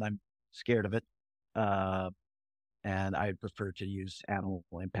 And again, I'm scared of it. And I prefer to use animal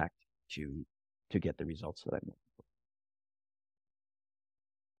impact to get the results that I'm looking for.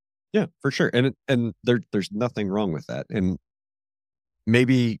 Yeah, for sure. And there's nothing wrong with that. And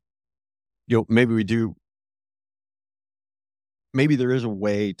maybe there is a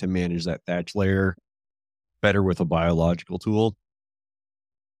way to manage that thatch layer better with a biological tool.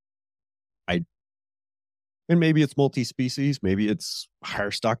 And maybe it's multi-species, maybe it's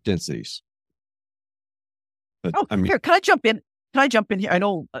higher stock densities. But, here, can I jump in? Here? I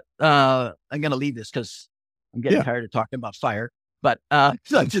know I'm going to leave this because I'm getting tired of talking about fire, but I'm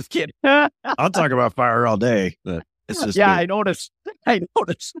just kidding. I'll talk about fire all day. But it's just I noticed. About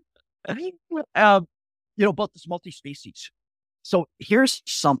this multi-species. So here's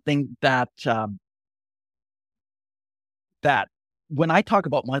something that when I talk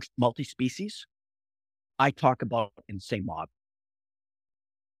about multi-species, I talk about in the same mob.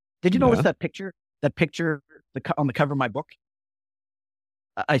 Did you notice that picture? That picture on the cover of my book?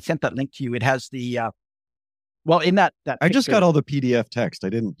 I sent that link to you. It has the in that I just got all the PDF text.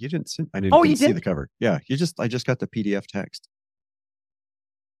 You didn't see the cover. Yeah, I just got the PDF text.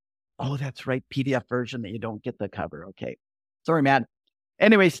 Oh, that's right. PDF version that you don't get the cover. Okay. Sorry, man.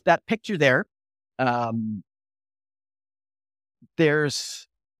 Anyways, that picture there, there's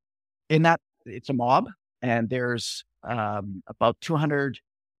it's a mob, and there's about 200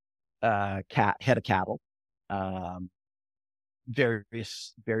 head of cattle,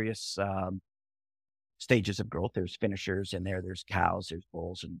 various stages of growth. There's finishers in there. There's cows. There's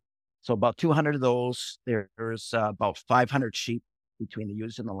bulls, and so about 200 of those. There's about 500 sheep between the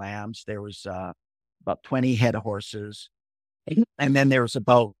ewes and the lambs. There was about 20 head of horses, and then there was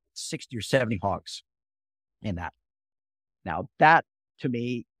about 60 or 70 hogs in that. Now that to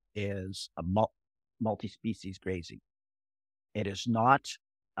me is a multi-species grazing. It is not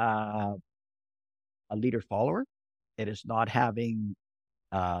a leader follower. It is not having,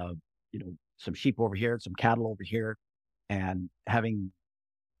 some sheep over here and some cattle over here, and having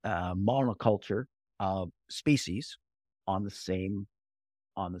monoculture of species on the same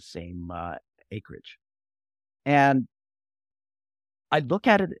acreage. And I look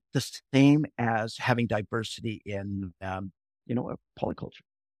at it the same as having diversity in, a polyculture,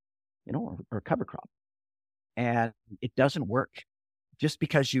 or cover crop. And it doesn't work just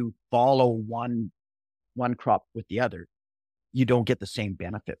because you follow one crop with the other. you don't get the same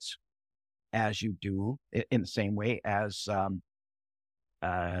benefits as you do in the same way as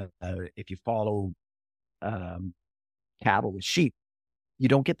if you follow cattle with sheep. You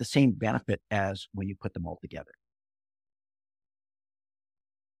don't get the same benefit as when you put them all together.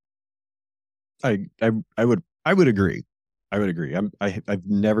 I would agree. I would agree. I've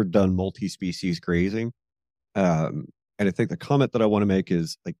never done multi-species grazing. And I think the comment that I want to make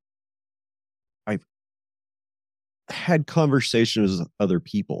is, like, I've had conversations with other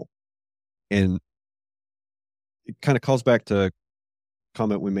people, and it kind of calls back to a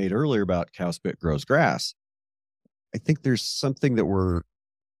comment we made earlier about cow spit grows grass. I think there's something that we're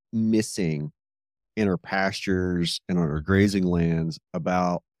missing in our pastures and on our grazing lands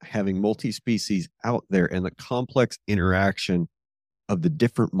about having multi-species out there and the complex interaction of the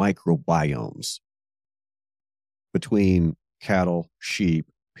different microbiomes between cattle, sheep,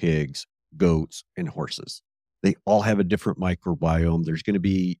 pigs, goats, and horses. They all have a different microbiome. There's going to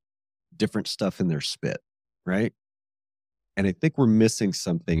be different stuff in their spit, right? And I think we're missing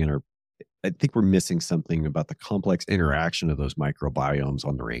something about the complex interaction of those microbiomes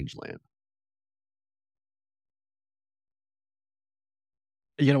on the rangeland.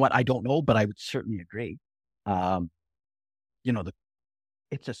 You know what? I don't know, but I would certainly agree.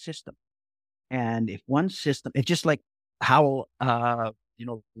 It's a system. And if one system, it's just like how,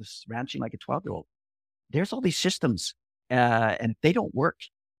 this ranching like a 12-year-old, there's all these systems. And if they don't work,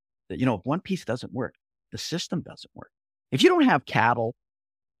 if one piece doesn't work, the system doesn't work. If you don't have cattle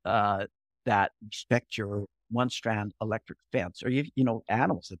that respect your one-strand electric fence, or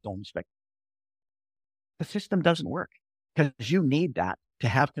animals that don't respect, the system doesn't work, because you need that to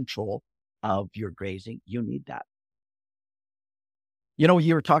have control of your grazing. You need that.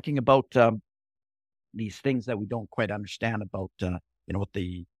 You were talking about these things that we don't quite understand about,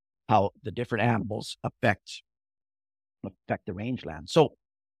 how the different animals affect the rangeland. So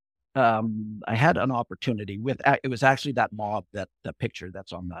I had an opportunity with, it was actually that mob, the picture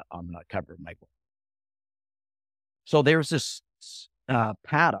that's on the cover of my book. So there's this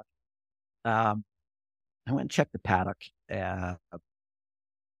paddock. I went and checked the paddock,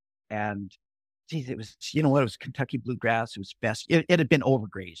 and geez, it was, it was Kentucky bluegrass. It was best. It had been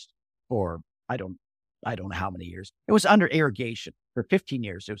overgrazed for, I don't know how many years. It was under irrigation for 15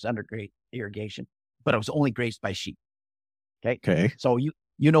 years. It was under irrigation, but it was only grazed by sheep. Okay. So you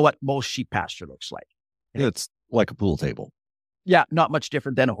know what most sheep pasture looks like. Okay? It's like a pool table. Yeah. Not much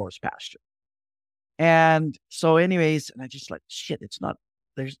different than a horse pasture. And so anyways, and I just like, shit,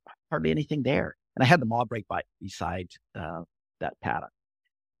 there's hardly anything there. And I had the mob right beside that paddock.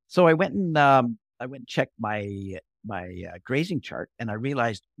 So I went and checked my grazing chart, and I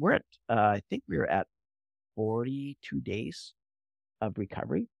realized I think we were at 42 days of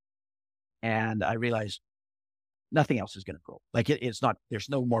recovery. And I realized nothing else is going to grow. Like it's not, there's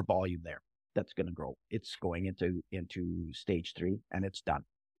no more volume there that's going to grow. It's going into stage 3, and it's done.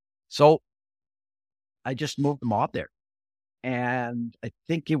 So I just moved the mob there. And I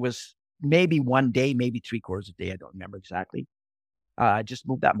think it was maybe one day, maybe 3/4 a day. I don't remember exactly. I just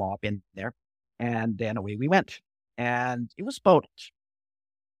moved that mob in there, and then away we went. And it was about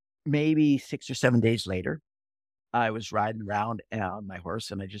maybe 6 or 7 days later, I was riding around on my horse,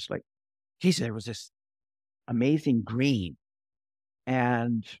 and I just like, geez, there was this amazing green,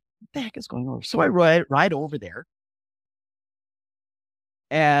 and what the heck is going on? So I ride over there,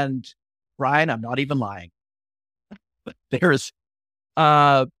 and Brian, I'm not even lying, but there's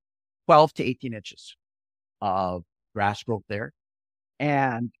 12 to 18 inches of grass growth there.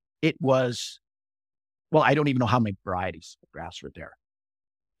 And it was, well, I don't even know how many varieties of grass were there.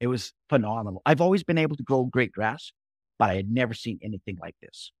 It was phenomenal. I've always been able to grow great grass, but I had never seen anything like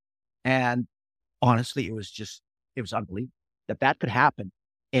this. And honestly, it was unbelievable that could happen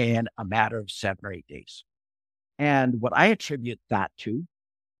in a matter of 7 or 8 days. And what I attribute that to,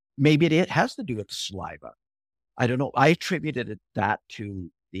 maybe it has to do with the saliva. I don't know. I attributed that to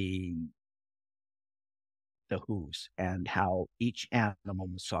the hooves and how each animal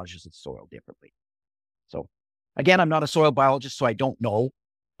massages its soil differently. So again, I'm not a soil biologist, so I don't know.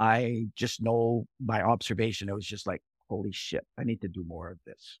 I just know by observation. It was just like, holy shit, I need to do more of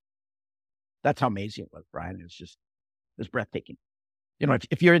this. That's how amazing it was, Brian. It was breathtaking.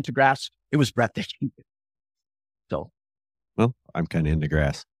 If you're into grass, it was breathtaking. So, well, I'm kind of into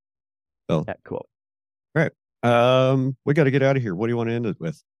grass. So, yeah, cool. All right. We got to get out of here. What do you want to end it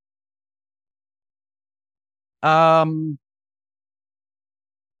with? You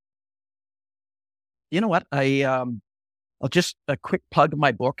know what? I'll just a quick plug of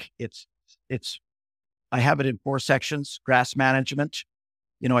my book. I have it in 4 sections: grass management.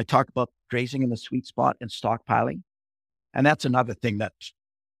 I talk about grazing in the sweet spot and stockpiling. And that's another thing that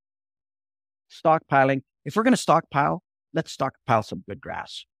stockpiling, if we're going to stockpile, let's stockpile some good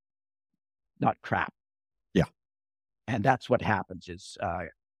grass, not crap. Yeah. And that's what happens is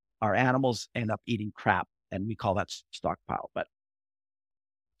our animals end up eating crap, and we call that stockpile, but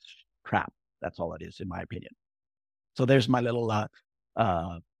crap. That's all it is, in my opinion. So there's my little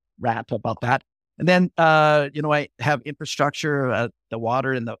rant about that. And then, I have infrastructure, the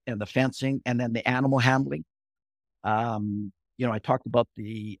water and the fencing, and then the animal handling. I talked about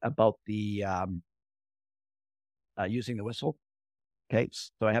the using the whistle. Okay,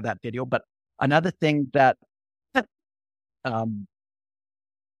 so I have that video. But another thing that I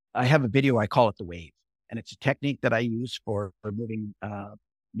have a video, I call it the wave, and it's a technique that I use for moving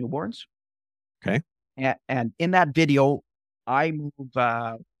newborns. Okay. And in that video, I move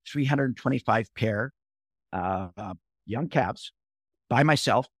 325 pair young calves by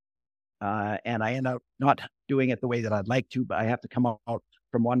myself. And I end up not doing it the way that I'd like to, but I have to come out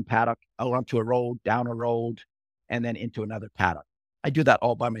from one paddock out onto a road, down a road, and then into another paddock. I do that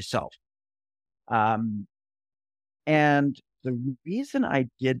all by myself. And the reason I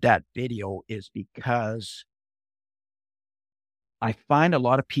did that video is because I find a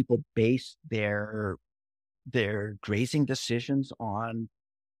lot of people base their grazing decisions on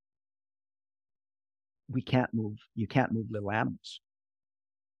you can't move little animals,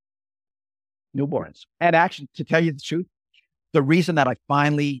 newborns. And actually, to tell you the truth, the reason that I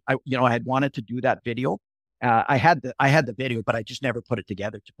had wanted to do that video, I had the video, but I just never put it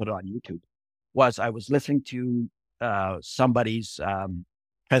together to put it on YouTube, was I was listening to somebody's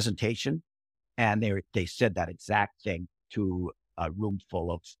presentation, and they said that exact thing to a room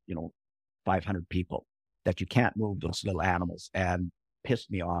full of 500 people, that you can't move those little animals, and pissed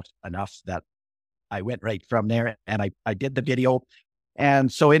me off enough that I went right from there and I did the video.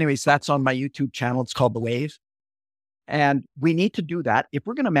 And so anyways, that's on my YouTube channel. It's called The Wave. And we need to do that if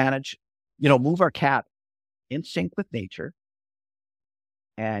we're going to manage, move our cat in sync with nature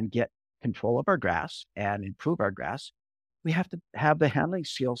and get control of our grass and improve our grass. We have to have the handling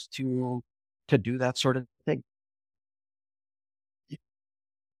skills to do that sort of thing.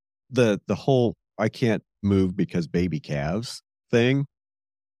 The whole I can't move because baby calves thing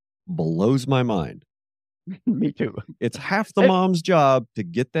blows my mind. Me too. It's half the mom's job to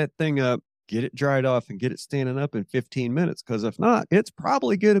get that thing up, get it dried off, and get it standing up in 15 minutes. Because if not, it's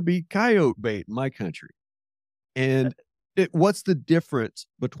probably going to be coyote bait in my country. And what's the difference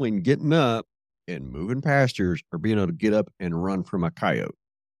between getting up and moving pastures or being able to get up and run from a coyote?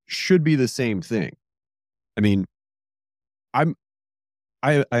 Should be the same thing. I mean, I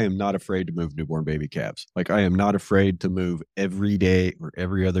am not afraid to move newborn baby calves. Like, I am not afraid to move every day or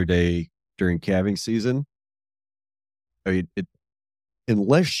every other day during calving season. I mean,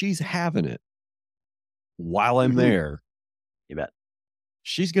 unless she's having it while I'm there, you bet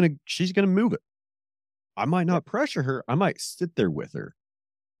she's gonna move it. I might not pressure her. I might sit there with her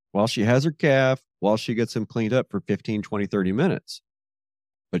while she has her calf, while she gets him cleaned up for 15, 20, 30 minutes.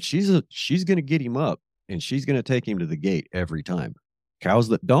 But she's going to get him up, and she's going to take him to the gate every time. Cows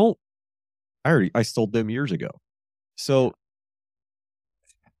that don't, I sold them years ago. So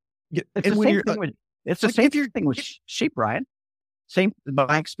it's the same thing with sheep, Ryan. Same,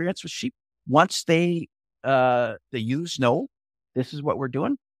 my experience with sheep. Once the ewes know this is what we're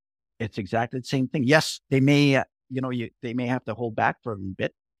doing, it's exactly the same thing. Yes, they may, they may have to hold back for a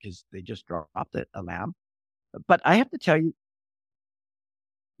bit because they just dropped a lamb. But I have to tell you,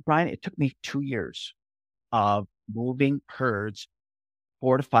 Brian, it took me 2 years of moving herds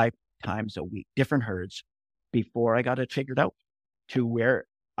 4 to 5 times a week, different herds, before I got it figured out to where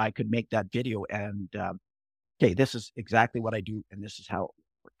I could make that video and, okay, this is exactly what I do and this is how it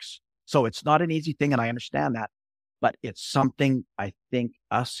works. So it's not an easy thing, and I understand that, but it's something I think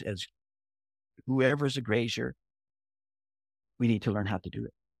us as whoever's a grazier, we need to learn how to do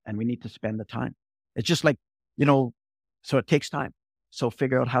it, and we need to spend the time. It's just like, so it takes time. So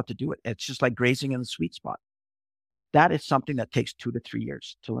figure out how to do it. It's just like grazing in the sweet spot. That is something that takes 2 to 3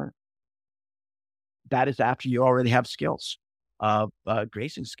 years to learn. That is after you already have skills of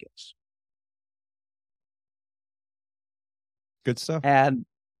grazing skills. Good stuff. And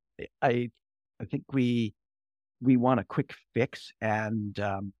I think we want a quick fix, and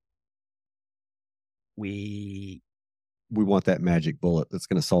we want that magic bullet that's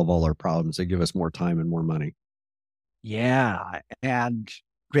going to solve all our problems and give us more time and more money. Yeah. And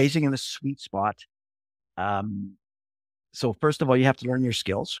grazing in the sweet spot. So first of all, you have to learn your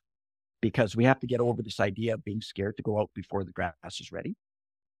skills, because we have to get over this idea of being scared to go out before the grass is ready.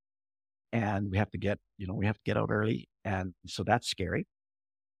 And we have to get out early. And so that's scary.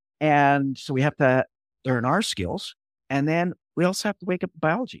 And so we have to learn our skills. And then we also have to wake up to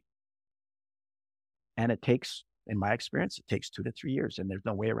biology. And it takes, in my experience, it takes 2 to 3 years, and there's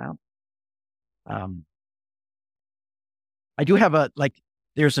no way around. I do have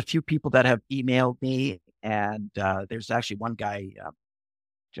there's a few people that have emailed me, and there's actually one guy,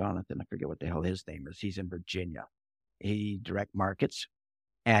 Jonathan, I forget what the hell his name is. He's in Virginia. He direct markets,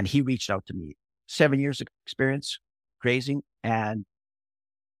 and he reached out to me. 7 years of experience grazing, and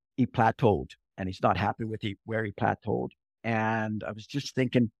he plateaued, and he's not happy with where he plateaued. And I was just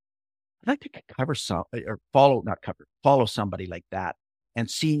thinking, I'd like to cover follow somebody like that and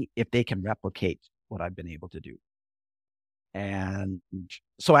see if they can replicate what I've been able to do. And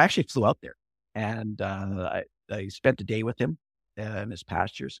so I actually flew out there, and I spent a day with him in his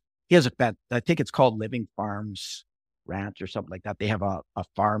pastures. He has I think it's called Living Farms Ranch or something like that. They have a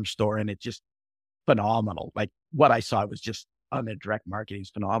farm store, and it's just phenomenal. Like what I saw was just on the direct marketing is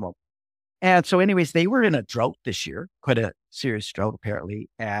phenomenal. And so anyways, they were in a drought this year, quite a serious drought apparently.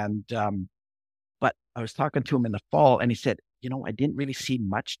 And, but I was talking to him in the fall, and he said, I didn't really see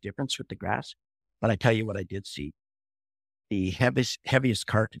much difference with the grass, but I tell you what I did see. The heaviest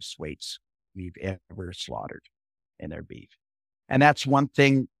carcass weights we've ever slaughtered in their beef. And that's one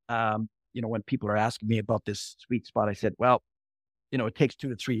thing, when people are asking me about this sweet spot, I said, well, it takes 2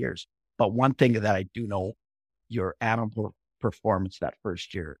 to 3 years. But one thing that I do know, your animal performance that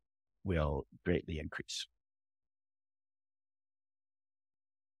first year will greatly increase.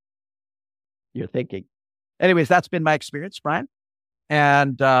 You're thinking. Anyways, that's been my experience, Brian.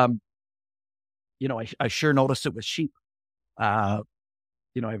 And, I sure noticed it with sheep. I've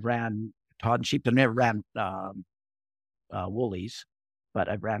ran Katahdin sheep. I never ran woolies, but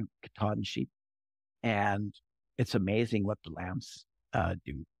I've ran Katahdin sheep. And it's amazing what the lambs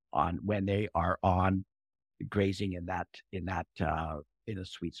do when they are on grazing in a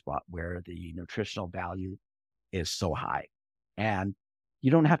sweet spot where the nutritional value is so high, and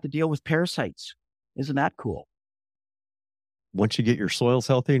you don't have to deal with parasites. Isn't that cool? Once you get your soils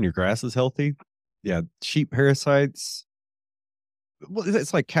healthy and your grass is healthy, yeah, sheep parasites, well,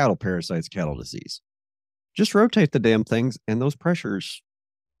 it's like cattle parasites, cattle disease. Just rotate the damn things, and those pressures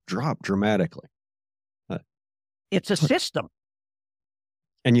drop dramatically. It's a system,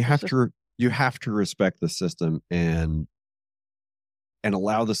 and you have to respect the system and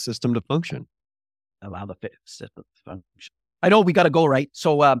allow the system to function. Allow the system to function. I know we got to go, right?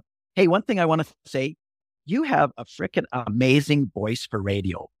 So, hey, one thing I want to say, you have a freaking amazing voice for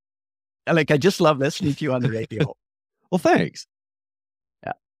radio. I just love listening to you on the radio. Well, thanks.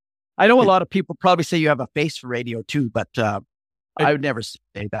 Yeah. I know a lot of people probably say you have a face for radio too, but I would never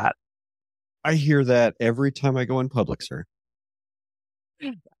say that. I hear that every time I go in public, sir.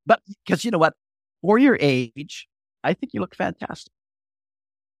 But because you know what? For your age, I think you look fantastic.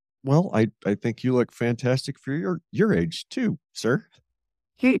 Well, I think you look fantastic for your age too, sir.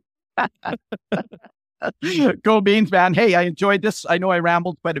 Go Beans, man. Hey, I enjoyed this. I know I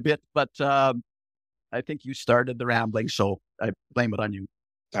rambled quite a bit, but I think you started the rambling, so I blame it on you.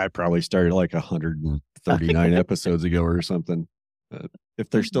 I probably started like 139 episodes ago or something. If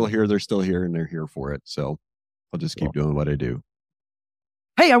they're still here, they're still here, and they're here for it. So I'll just keep doing what I do.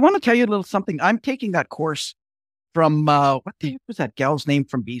 Hey, I want to tell you a little something. I'm taking that course from, what the heck was that gal's name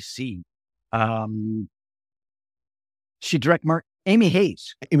from BC? She direct mark, Amy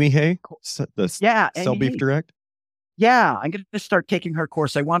Hayes. Amy Hay? Yeah. Sell Beef Hayes. Direct? Yeah, I'm going to start taking her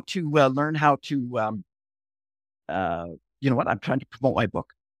course. I want to learn how to, you know what? I'm trying to promote my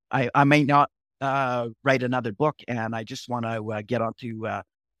book. I may not write another book, and I just want to get on to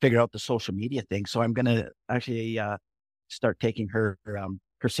figure out the social media thing. So I'm going to actually start taking her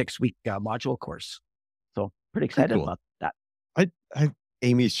 6-week module course. So pretty excited about that.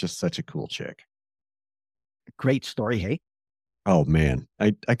 Amy's just such a cool chick. Great story, hey? Oh man,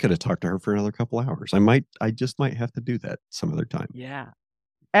 I could have talked to her for another couple hours. I just might have to do that some other time. Yeah.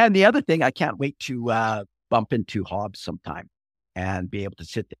 And the other thing, I can't wait to bump into Hobbs sometime and be able to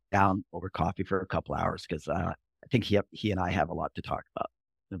sit down over coffee for a couple hours, because I think he and I have a lot to talk about.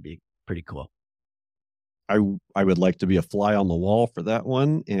 It'll be pretty cool. I would like to be a fly on the wall for that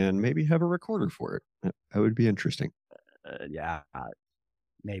one, and maybe have a recorder for it. That would be interesting. Yeah,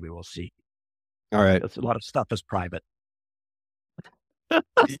 maybe we'll see. All right. A lot of stuff is private.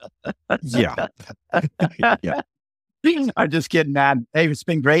 Yeah. Yeah. I'm just kidding, man. Hey, it's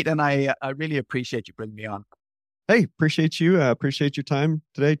been great, and I really appreciate you bringing me on. Hey, appreciate you. Appreciate your time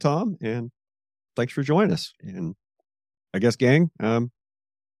today, Tom, and thanks for joining us. And I guess, gang, go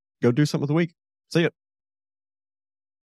do something with the week. See ya.